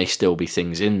 there may still be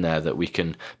things in there that we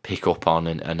can pick up on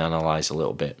and analyse a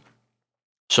little bit.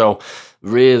 So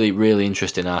really, really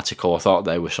interesting article. I thought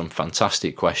there were some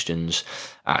fantastic questions,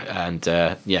 and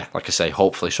like I say,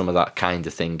 hopefully some of that kind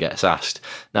of thing gets asked.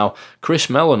 Now, Chris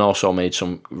Mellon also made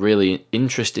some really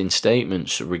interesting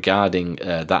statements regarding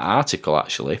that article,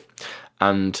 actually,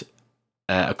 and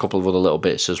a couple of other little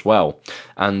bits as well.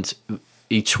 And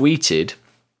he tweeted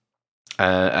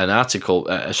an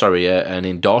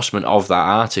endorsement of that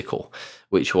article,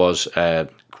 which was,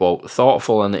 quote,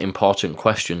 "Thoughtful and important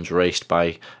questions raised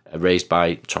by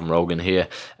Tom Rogan here.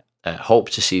 Hope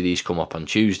to see these come up on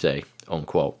Tuesday,"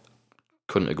 unquote.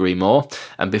 Couldn't agree more.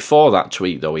 And before that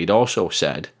tweet, though, he'd also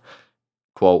said,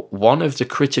 quote, "One of the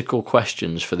critical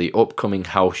questions for the upcoming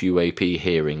House UAP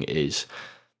hearing is,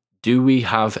 do we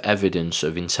have evidence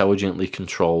of intelligently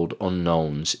controlled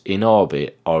unknowns in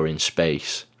orbit or in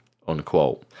space?"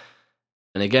 unquote.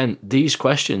 And again, these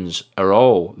questions are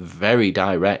all very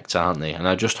direct, aren't they? And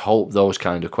I just hope those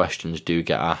kind of questions do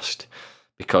get asked.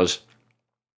 Because,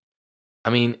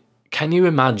 can you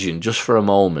imagine just for a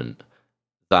moment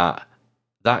that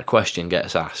question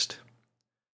gets asked?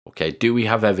 Okay, do we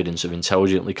have evidence of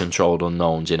intelligently controlled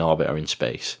unknowns in orbit or in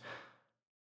space?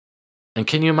 And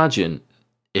can you imagine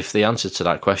if the answer to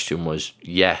that question was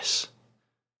yes?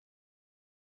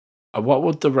 What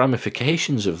would the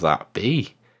ramifications of that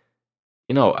be?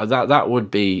 That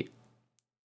would be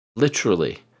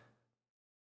literally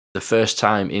the first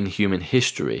time in human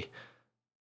history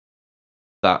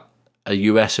that a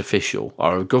US official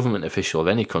or a government official of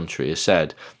any country has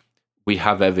said, we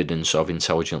have evidence of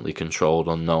intelligently controlled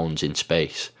unknowns in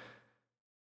space.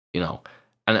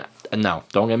 And now,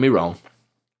 don't get me wrong,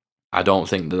 I don't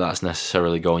think that that's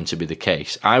necessarily going to be the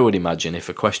case. I would imagine if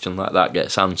a question like that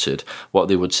gets answered, what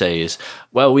they would say is,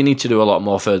 well, we need to do a lot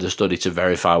more further study to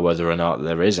verify whether or not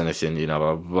there is anything,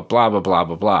 blah, blah, blah, blah,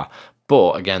 blah, blah.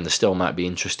 But again, there still might be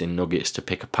interesting nuggets to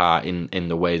pick apart in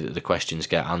the way that the questions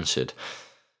get answered.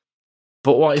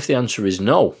 But what if the answer is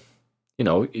no?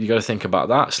 You got to think about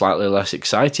that slightly less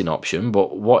exciting option.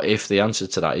 But what if the answer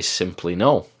to that is simply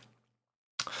no?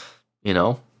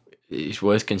 It's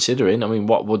worth considering.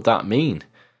 What would that mean?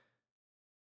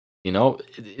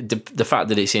 The fact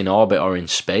that it's in orbit or in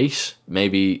space,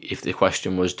 maybe if the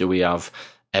question was, do we have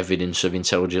evidence of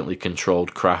intelligently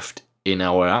controlled craft in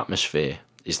our atmosphere?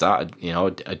 Is that,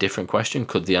 a different question?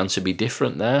 Could the answer be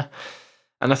different there?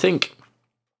 And I think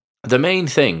the main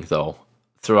thing, though,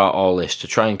 throughout all this, to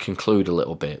try and conclude a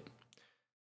little bit,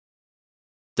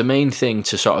 the main thing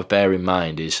to sort of bear in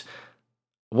mind is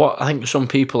what I think some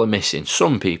people are missing.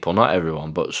 Some people, not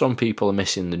everyone, but some people are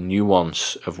missing the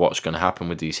nuance of what's going to happen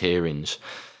with these hearings.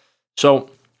 So,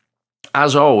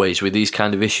 as always with these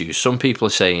kind of issues, some people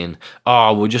are saying,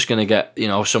 oh, we're just going to get,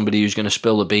 somebody who's going to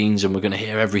spill the beans and we're going to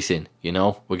hear everything, we're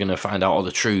going to find out all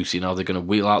the truth, they're going to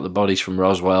wheel out the bodies from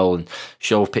Roswell and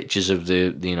show pictures of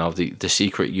the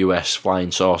secret US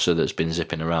flying saucer that's been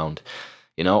zipping around.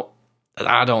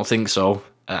 I don't think so.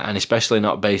 And especially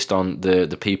not based on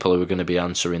the people who are going to be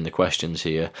answering the questions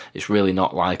here. It's really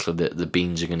not likely that the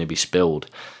beans are going to be spilled,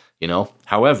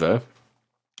 However,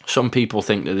 some people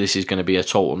think that this is going to be a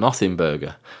total nothing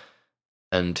burger,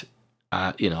 and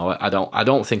I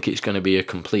don't think it's going to be a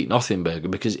complete nothing burger,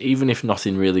 because even if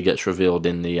nothing really gets revealed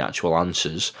in the actual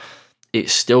answers,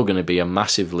 it's still going to be a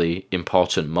massively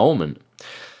important moment.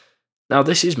 Now,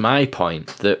 this is my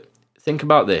point, that think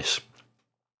about this.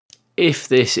 If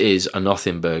this is a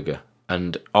nothing burger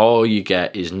and all you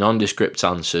get is nondescript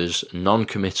answers,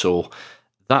 non-committal,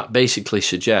 that basically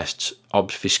suggests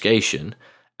obfuscation,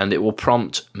 and it will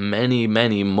prompt many,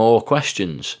 many more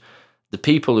questions. The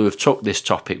people who have took this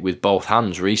topic with both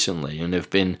hands recently and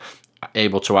have been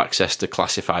able to access the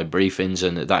classified briefings,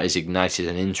 and that has ignited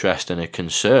an interest and a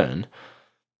concern,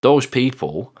 those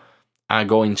people are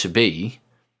going to be,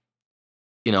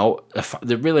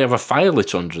 they really have a fire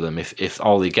lit under them if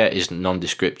all they get is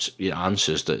nondescript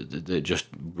answers that just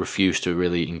refuse to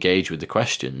really engage with the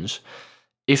questions.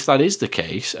 If that is the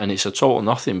case, and it's a total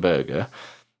nothing burger,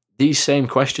 these same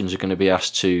questions are going to be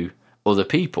asked to other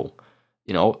people.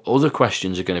 Other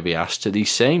questions are going to be asked to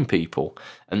these same people,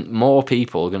 and more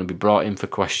people are going to be brought in for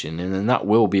questioning, and that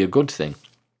will be a good thing.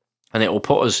 And it will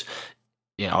put us,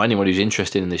 anyone who's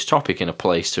interested in this topic, in a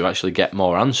place to actually get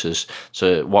more answers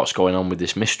to what's going on with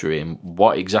this mystery and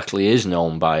what exactly is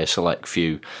known by a select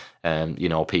few,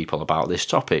 people about this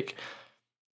topic.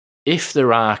 If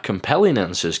there are compelling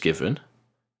answers given,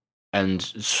 and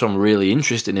some really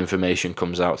interesting information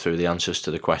comes out through the answers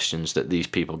to the questions that these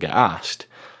people get asked,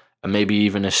 and maybe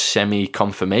even a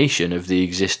semi-confirmation of the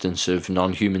existence of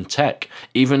non-human tech,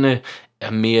 even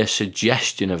a mere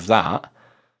suggestion of that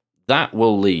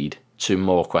will lead to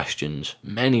more questions,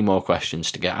 many more questions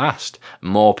to get asked,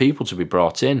 more people to be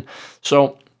brought in.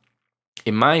 So,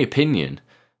 in my opinion,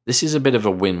 this is a bit of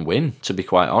a win-win, to be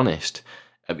quite honest.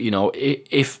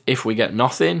 If we get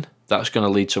nothing, that's going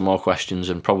to lead to more questions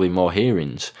and probably more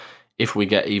hearings. If we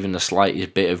get even the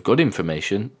slightest bit of good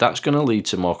information, that's going to lead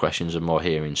to more questions and more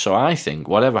hearings. So I think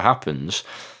whatever happens,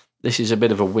 this is a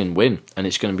bit of a win-win, and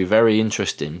it's going to be very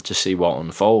interesting to see what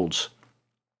unfolds.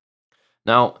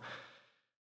 Now,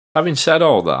 having said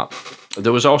all that,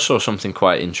 there was also something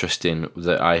quite interesting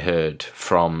that I heard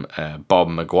from Bob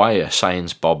Maguire,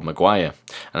 Science Bob Maguire.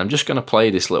 And I'm just going to play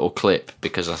this little clip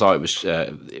because I thought it was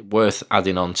worth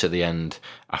adding on to the end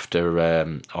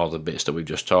after all the bits that we've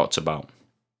just talked about.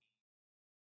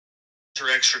 Are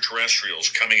extraterrestrials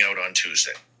coming out on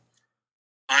Tuesday?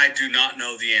 I do not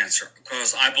know the answer,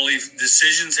 because I believe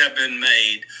decisions have been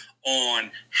made on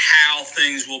how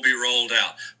things will be rolled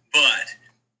out. But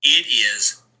it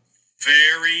is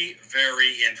very,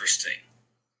 very interesting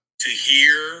to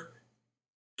hear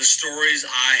the stories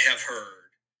I have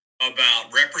heard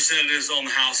about representatives on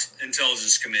the House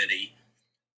Intelligence Committee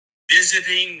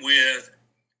visiting with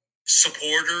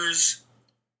supporters,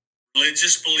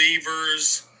 religious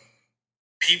believers,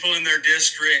 people in their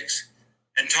districts,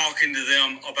 and talking to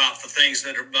them about the things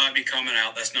that might be coming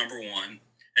out. That's number one.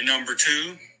 And number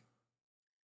two,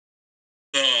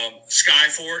 the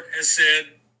Skyfort has said,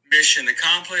 mission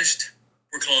accomplished,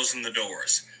 we're closing the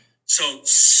doors. So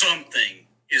something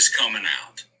is coming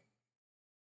out.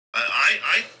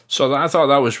 So I thought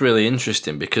that was really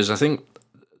interesting, because I think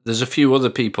there's a few other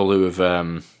people who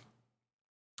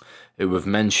have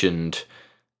mentioned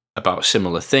about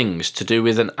similar things to do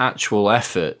with an actual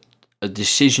effort,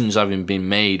 decisions having been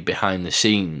made behind the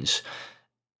scenes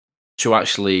to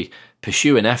actually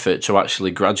pursue an effort to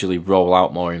actually gradually roll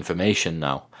out more information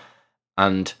now.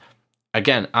 And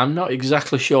again, I'm not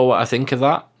exactly sure what I think of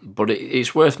that, but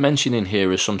it's worth mentioning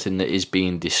here as something that is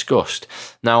being discussed.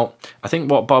 Now, I think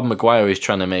what Bob Maguire is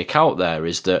trying to make out there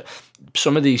is that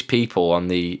some of these people on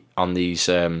these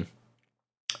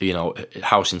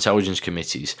House Intelligence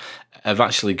Committees have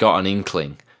actually got an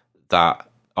inkling that,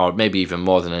 or maybe even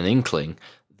more than an inkling,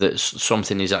 that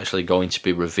something is actually going to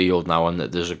be revealed now, and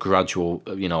that there's a gradual,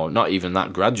 not even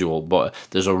that gradual, but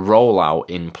there's a rollout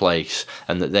in place,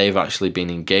 and that they've actually been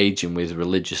engaging with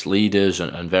religious leaders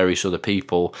and various other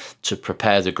people to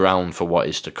prepare the ground for what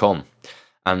is to come.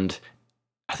 And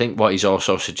I think what he's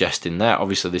also suggesting there,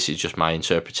 obviously this is just my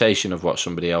interpretation of what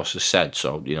somebody else has said,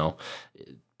 so,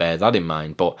 bear that in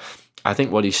mind. But I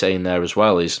think what he's saying there as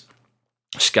well is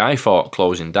Skyfort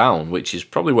closing down, which is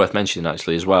probably worth mentioning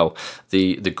actually as well.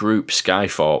 The group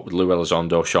Skyfort with Lou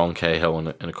Elizondo, Sean Cahill, and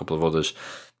a couple of others,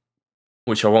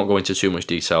 which I won't go into too much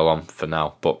detail on for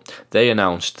now, but they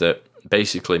announced that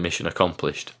basically mission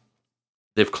accomplished.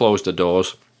 They've closed the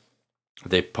doors.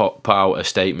 They put out a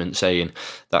statement saying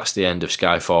that's the end of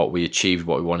Skyfort. We achieved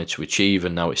what we wanted to achieve,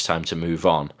 and now it's time to move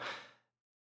on.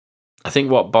 I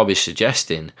think what Bob is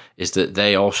suggesting is that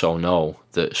they also know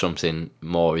that something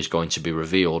more is going to be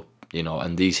revealed,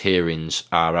 and these hearings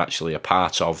are actually a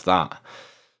part of that.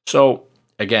 So,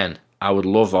 again, I would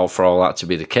love for all that to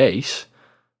be the case,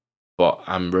 but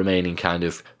I'm remaining kind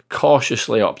of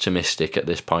cautiously optimistic at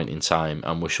this point in time,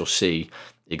 and we shall see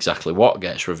exactly what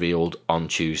gets revealed on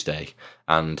Tuesday,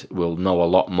 and we'll know a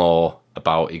lot more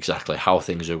about exactly how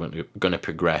things are going to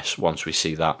progress once we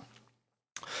see that.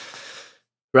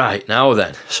 Right, now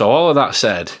then, so all of that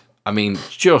said, I mean,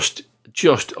 just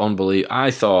unbelievable.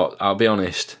 I thought, I'll be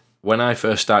honest, when I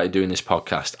first started doing this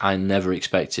podcast, I never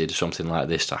expected something like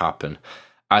this to happen.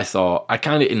 I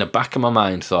kind of in the back of my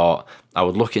mind thought I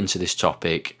would look into this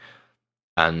topic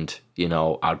and,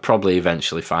 I'd probably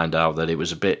eventually find out that it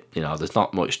was a bit, there's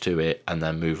not much to it, and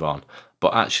then move on.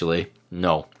 But actually,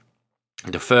 no.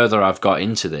 The further I've got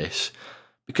into this,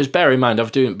 because bear in mind,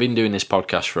 I've been doing this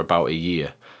podcast for about a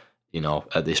year,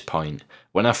 at this point.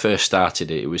 When I first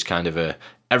started it, it was kind of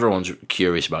everyone's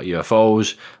curious about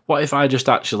UFOs. What if I just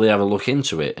actually have a look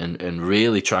into it and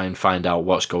really try and find out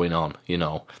what's going on,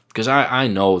 Because I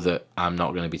know that I'm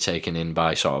not going to be taken in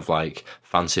by sort of like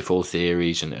fanciful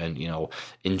theories and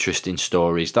interesting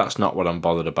stories. That's not what I'm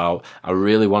bothered about. I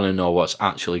really want to know what's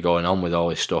actually going on with all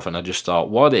this stuff. And I just thought,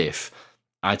 what if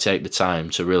I take the time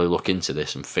to really look into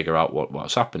this and figure out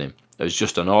what's happening? As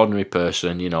just an ordinary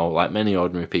person, like many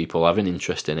ordinary people, have an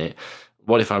interest in it.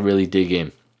 What if I really dig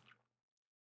in?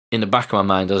 In the back of my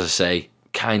mind, as I say,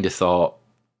 kind of thought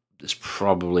there's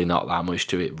probably not that much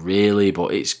to it really,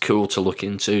 but it's cool to look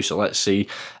into, so let's see.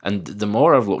 And the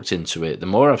more I've looked into it, the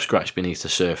more I've scratched beneath the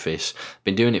surface.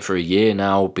 Been doing it for a year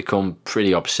now, become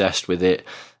pretty obsessed with it.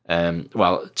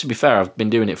 Well, to be fair, I've been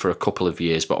doing it for a couple of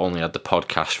years, but only had the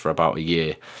podcast for about a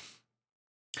year.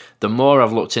 The more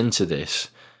I've looked into this,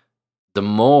 the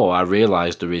more I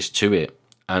realised there is to it.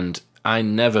 And I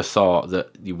never thought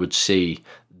that you would see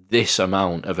this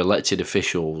amount of elected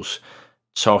officials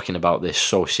talking about this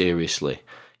so seriously.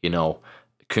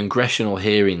 Congressional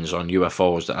hearings on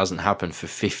UFOs that hasn't happened for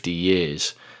 50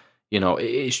 years.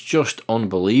 It's just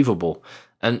unbelievable.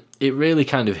 And it really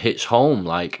kind of hits home.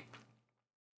 Like,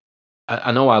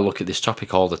 I know I look at this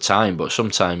topic all the time, but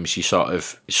sometimes you sort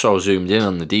of so zoomed in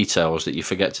on the details that you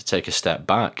forget to take a step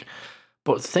back.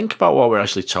 But think about what we're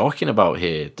actually talking about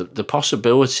here. The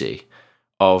possibility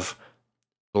of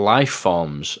life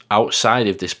forms outside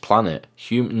of this planet,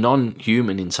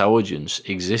 non-human intelligence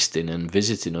existing and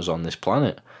visiting us on this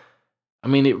planet. I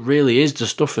mean, it really is the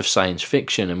stuff of science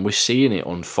fiction, and we're seeing it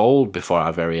unfold before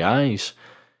our very eyes.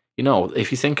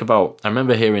 If you think about, I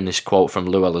remember hearing this quote from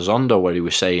Lou Elizondo where he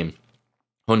was saying,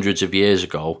 hundreds of years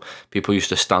ago, people used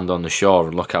to stand on the shore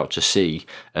and look out to sea,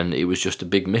 and it was just a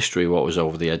big mystery what was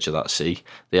over the edge of that sea.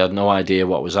 They had no idea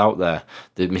what was out there.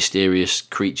 The mysterious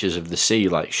creatures of the sea,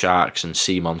 like sharks and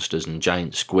sea monsters and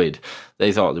giant squid,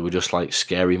 they thought they were just like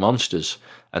scary monsters.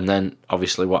 And then,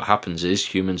 obviously, what happens is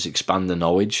humans expand the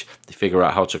knowledge, they figure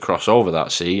out how to cross over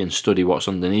that sea and study what's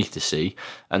underneath the sea,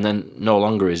 and then no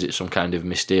longer is it some kind of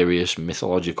mysterious,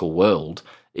 mythological world.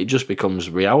 It just becomes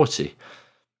reality.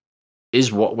 Is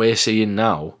what we're seeing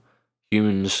now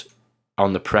humans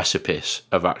on the precipice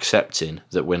of accepting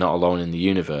that we're not alone in the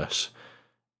universe?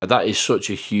 That is such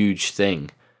a huge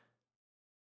thing.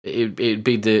 It'd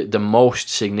be the most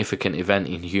significant event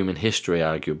in human history,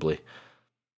 arguably.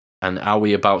 And are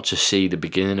we about to see the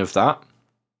beginning of that?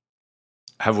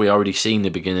 Have we already seen the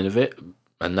beginning of it?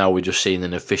 And now we're just seeing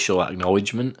an official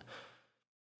acknowledgement?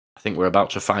 I think we're about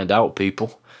to find out,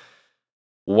 people.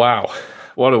 Wow.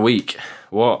 What a week.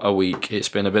 What a week. It's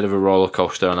been a bit of a roller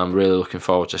coaster, and I'm really looking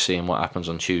forward to seeing what happens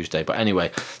on Tuesday. But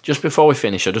anyway, just before we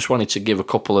finish, I just wanted to give a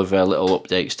couple of little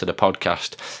updates to the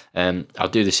podcast. I'll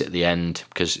do this at the end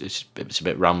because it's a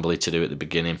bit rambly to do at the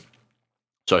beginning.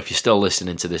 So if you're still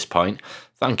listening to this point,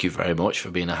 thank you very much for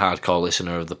being a hardcore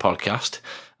listener of the podcast.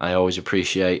 I always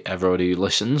appreciate everybody who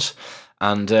listens.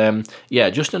 And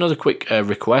just another quick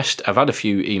request. I've had a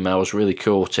few emails, really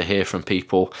cool to hear from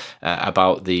people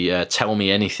about the Tell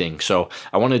Me Anything. So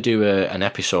I want to do an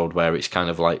episode where it's kind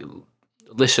of like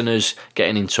listeners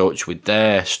getting in touch with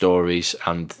their stories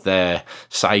and their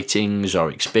sightings or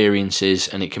experiences,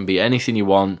 and it can be anything you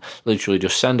want. Literally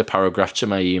just send a paragraph to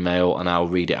my email and I'll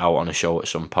read it out on a show at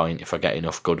some point if I get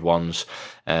enough good ones.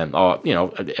 Or, you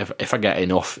know, if I get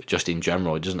enough just in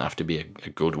general. It doesn't have to be a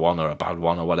good one or a bad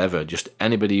one or whatever. Just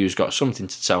anybody who's got something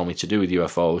to tell me to do with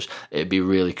UFOs, it'd be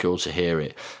really cool to hear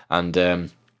it.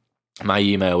 And my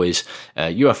email is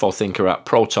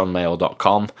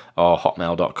ufothinker@protonmail.com or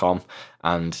hotmail.com,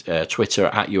 and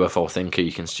Twitter @UFOthinker.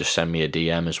 You can just send me a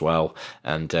DM as well.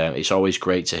 And it's always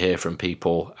great to hear from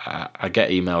people. I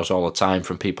get emails all the time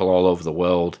from people all over the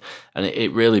world, and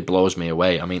it really blows me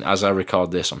away. I mean, as I record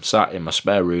this, I'm sat in my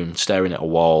spare room staring at a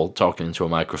wall, talking into a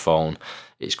microphone.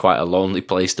 It's quite a lonely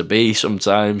place to be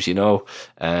sometimes, you know.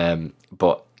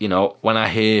 But, you know, when I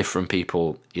hear from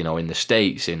people, you know, in the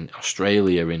States, in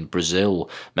Australia, in Brazil,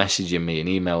 messaging me and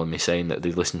emailing me saying that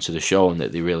they listen to the show and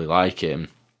that they really like it, and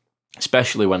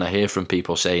especially when I hear from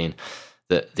people saying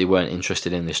that they weren't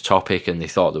interested in this topic and they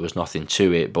thought there was nothing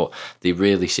to it, but they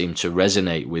really seem to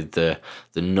resonate with the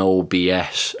no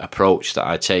BS approach that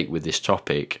I take with this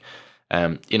topic.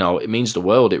 You know, it means the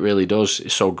world. It really does.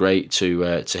 It's so great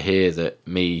to hear that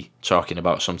me talking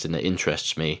about something that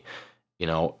interests me, you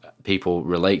know, people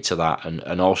relate to that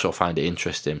and also find it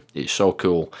interesting. It's so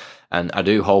cool. And I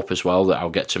do hope as well that I'll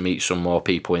get to meet some more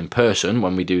people in person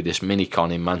when we do this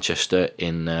mini-con in Manchester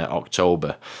in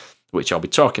October, which I'll be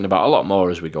talking about a lot more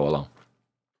as we go along.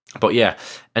 But yeah,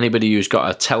 anybody who's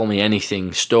got a tell me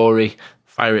anything story,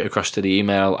 fire it across to the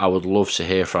email. I would love to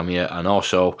hear from you. And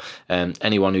also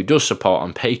anyone who does support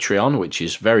on Patreon, which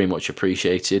is very much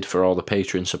appreciated for all the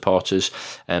Patreon supporters.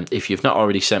 If you've not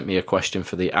already sent me a question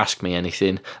for the Ask Me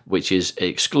Anything, which is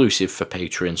exclusive for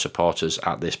Patreon supporters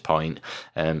at this point.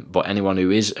 But anyone who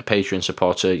is a Patreon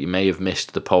supporter, you may have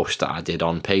missed the post that I did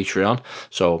on Patreon.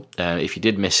 So if you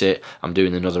did miss it, I'm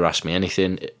doing another Ask Me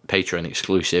Anything, Patreon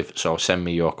exclusive. So send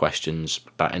me your questions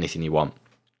about anything you want.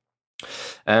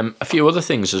 A few other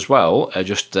things as well,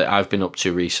 just that I've been up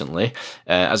to recently.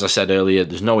 As I said earlier,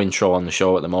 there's no intro on the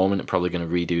show at the moment. I'm probably going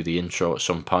to redo the intro at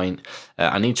some point.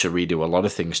 I need to redo a lot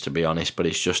of things, to be honest, but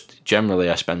it's just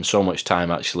generally I spend so much time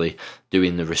actually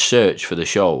doing the research for the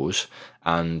shows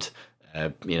and,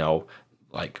 you know,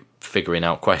 like figuring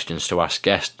out questions to ask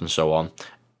guests and so on.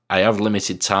 I have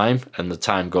limited time, and the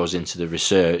time goes into the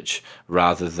research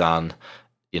rather than,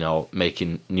 you know,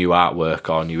 making new artwork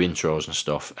or new intros and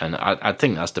stuff. And I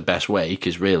think that's the best way,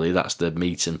 because really that's the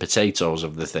meat and potatoes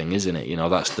of the thing, isn't it? You know,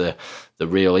 that's the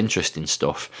real interesting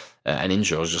stuff. An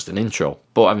intro is just an intro.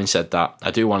 But having said that,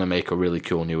 I do want to make a really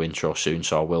cool new intro soon,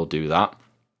 so I will do that.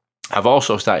 I've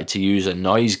also started to use a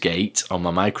noise gate on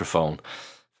my microphone.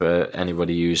 For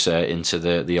anybody who's into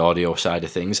the audio side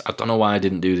of things. I don't know why I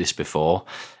didn't do this before.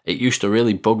 It used to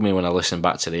really bug me when I listened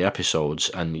back to the episodes,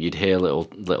 and you'd hear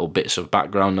little bits of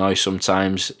background noise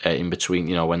sometimes in between,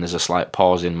 you know, when there's a slight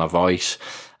pause in my voice,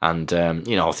 and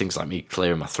you know, things like me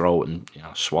clearing my throat and, you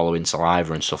know, swallowing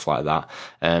saliva and stuff like that.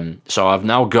 So I've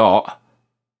now got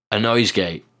a noise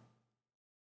gate.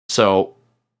 So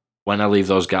when I leave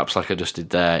those gaps like I just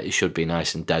did there, it should be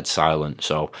nice and dead silent.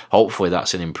 So hopefully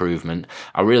that's an improvement.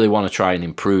 I really want to try and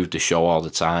improve the show all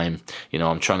the time. You know,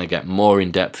 I'm trying to get more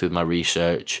in depth with my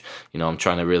research. You know, I'm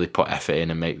trying to really put effort in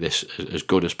and make this as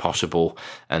good as possible.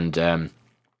 And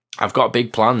I've got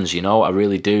big plans, you know, I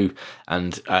really do.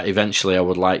 And eventually I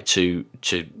would like to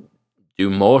do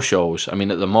more shows. I mean,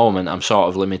 at the moment, I'm sort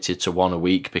of limited to one a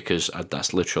week because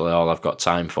that's literally all I've got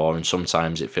time for. And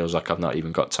sometimes it feels like I've not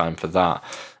even got time for that.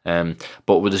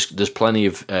 But there's plenty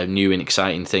of new and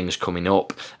exciting things coming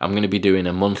up. I'm going to be doing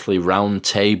a monthly round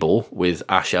table with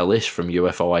Ash Ellis from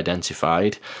UFO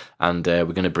Identified, and we're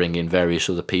going to bring in various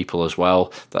other people as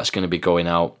well. That's going to be going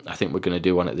out. I think we're going to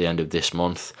do one at the end of this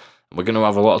month. We're going to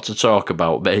have a lot to talk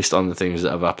about based on the things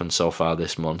that have happened so far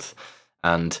this month,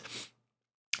 and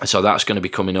so that's going to be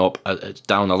coming up.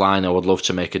 Down the line, I would love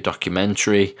to make a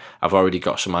documentary. I've already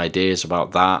got some ideas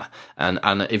about that. And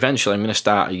eventually I'm going to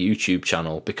start a YouTube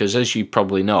channel because, as you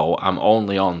probably know, I'm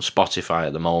only on Spotify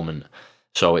at the moment.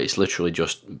 So it's literally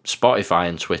just Spotify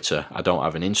and Twitter. I don't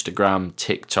have an Instagram,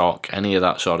 TikTok, any of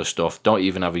that sort of stuff. Don't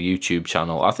even have a YouTube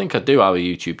channel. I think I do have a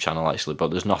YouTube channel, actually, but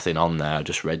there's nothing on there. I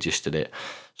just registered it.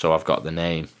 So I've got the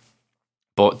name.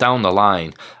 But down the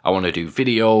line, I want to do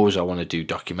videos, I want to do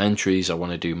documentaries, I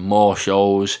want to do more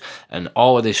shows, and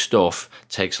all of this stuff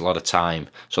takes a lot of time.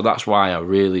 So that's why I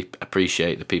really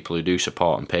appreciate the people who do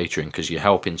support on Patreon, because you're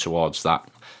helping towards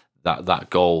that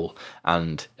goal.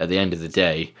 And at the end of the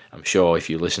day, I'm sure if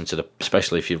you listen to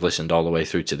especially if you've listened all the way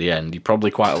through to the end, you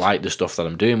probably quite like the stuff that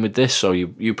I'm doing with this, so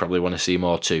you probably want to see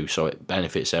more too, so it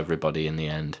benefits everybody in the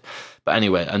end. But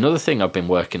anyway, another thing I've been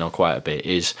working on quite a bit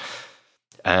is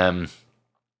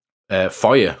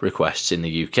FOIA requests in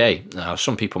the UK. Now,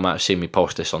 some people might have seen me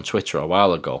post this on Twitter a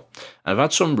while ago. I've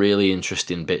had some really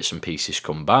interesting bits and pieces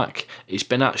come back. It's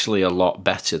been actually a lot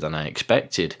better than I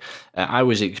expected. I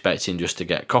was expecting just to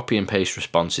get copy and paste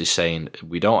responses saying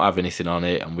we don't have anything on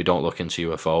it and we don't look into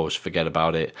UFOs, forget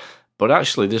about it. But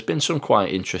actually, there's been some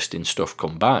quite interesting stuff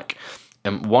come back.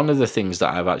 And one of the things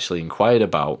that I've actually inquired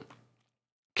about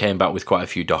came back with quite a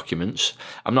few documents.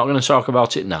 I'm not going to talk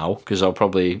about it now because I'll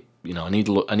probably, I need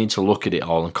to look at it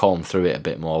all and comb through it a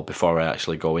bit more before I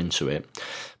actually go into it.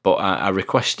 But I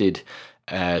requested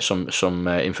some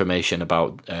information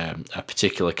about a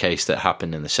particular case that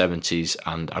happened in the 70s,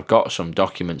 and I've got some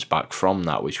documents back from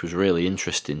that, which was really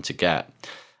interesting to get.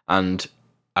 And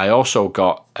I also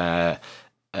got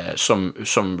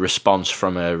some response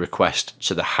from a request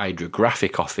to the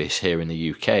Hydrographic Office here in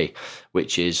the UK,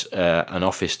 which is an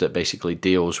office that basically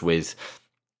deals with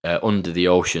under the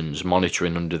oceans,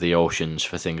 monitoring under the oceans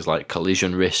for things like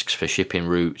collision risks, for shipping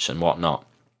routes and whatnot.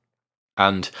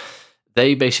 And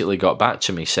they basically got back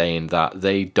to me saying that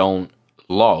they don't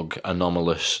log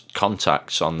anomalous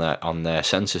contacts on their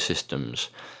sensor systems.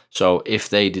 So if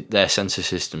their sensor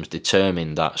systems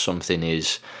determine that something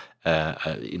is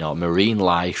marine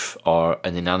life or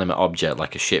an inanimate object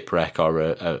like a shipwreck or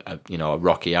a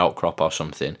rocky outcrop or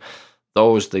something,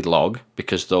 those they log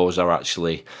because those are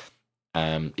actually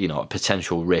a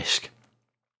potential risk.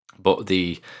 But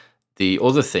the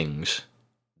other things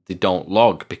they don't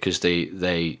log because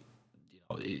they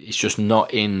it's just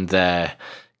not in their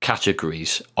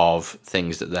categories of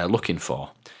things that they're looking for.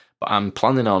 But I'm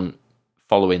planning on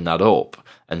following that up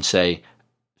and say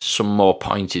some more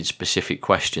pointed specific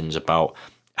questions about,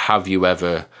 have you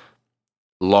ever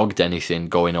logged anything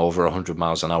going over 100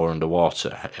 miles an hour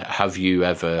underwater? Have you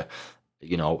ever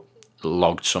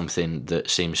logged something that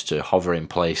seems to hover in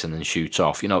place and then shoot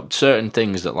off? Certain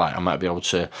things that I might be able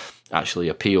to actually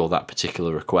appeal that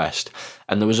particular request.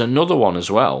 And there was another one as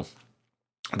well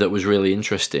that was really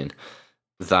interesting,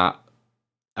 that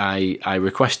I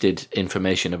requested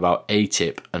information about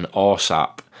ATIP and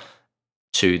ORSAP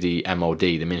to the MOD,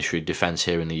 the Ministry of Defence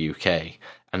here in the UK.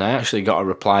 And I actually got a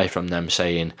reply from them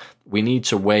saying, we need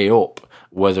to weigh up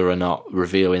whether or not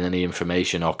revealing any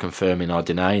information or confirming or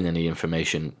denying any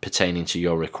information pertaining to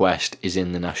your request is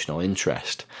in the national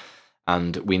interest.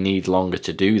 And we need longer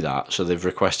to do that. So they've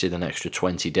requested an extra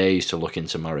 20 days to look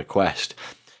into my request,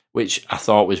 which I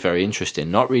thought was very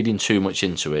interesting. Not reading too much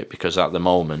into it because at the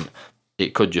moment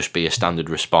it could just be a standard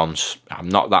response. I'm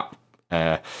not that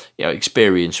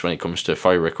experienced when it comes to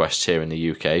FOIA requests here in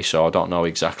the UK, so I don't know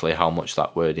exactly how much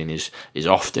that wording is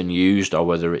often used or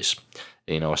whether it's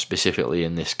specifically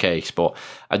in this case. But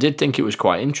I did think it was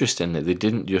quite interesting that they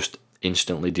didn't just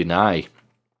instantly deny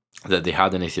that they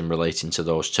had anything relating to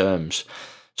those terms.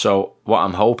 So what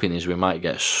I'm hoping is we might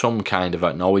get some kind of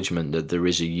acknowledgement that there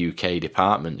is a UK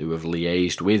department who have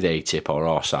liaised with ATIP or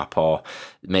ORSAP, or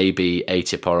maybe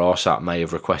ATIP or ORSAP may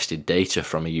have requested data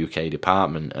from a UK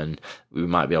department and we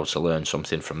might be able to learn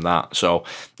something from that. So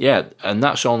yeah, and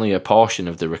that's only a portion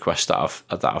of the requests that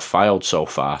I've filed so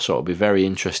far, so it'll be very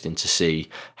interesting to see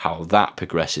how that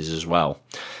progresses as well.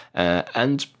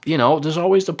 And there's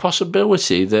always the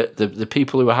possibility that the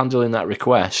people who are handling that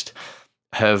request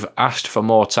have asked for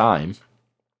more time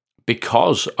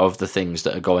because of the things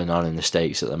that are going on in the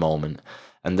States at the moment,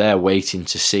 and they're waiting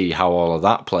to see how all of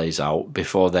that plays out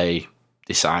before they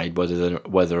decide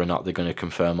whether or not they're going to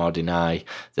confirm or deny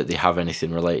that they have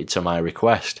anything related to my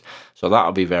request. So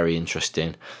that'll be very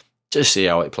interesting to see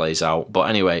how it plays out. But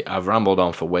anyway, I've rambled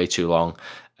on for way too long.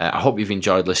 I hope you've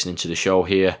enjoyed listening to the show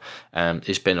here.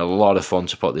 It's been a lot of fun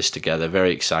to put this together,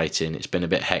 very exciting. It's been a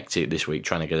bit hectic this week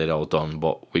trying to get it all done,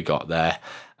 but we got there.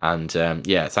 And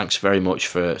thanks very much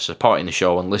for supporting the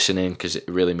show and listening, because it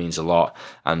really means a lot.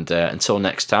 And until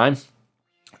next time,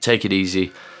 take it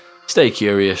easy, stay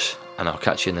curious, and I'll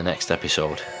catch you in the next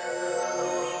episode.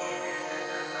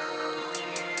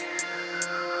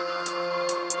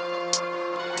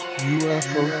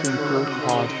 UFO Thinker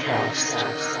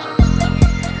Podcast.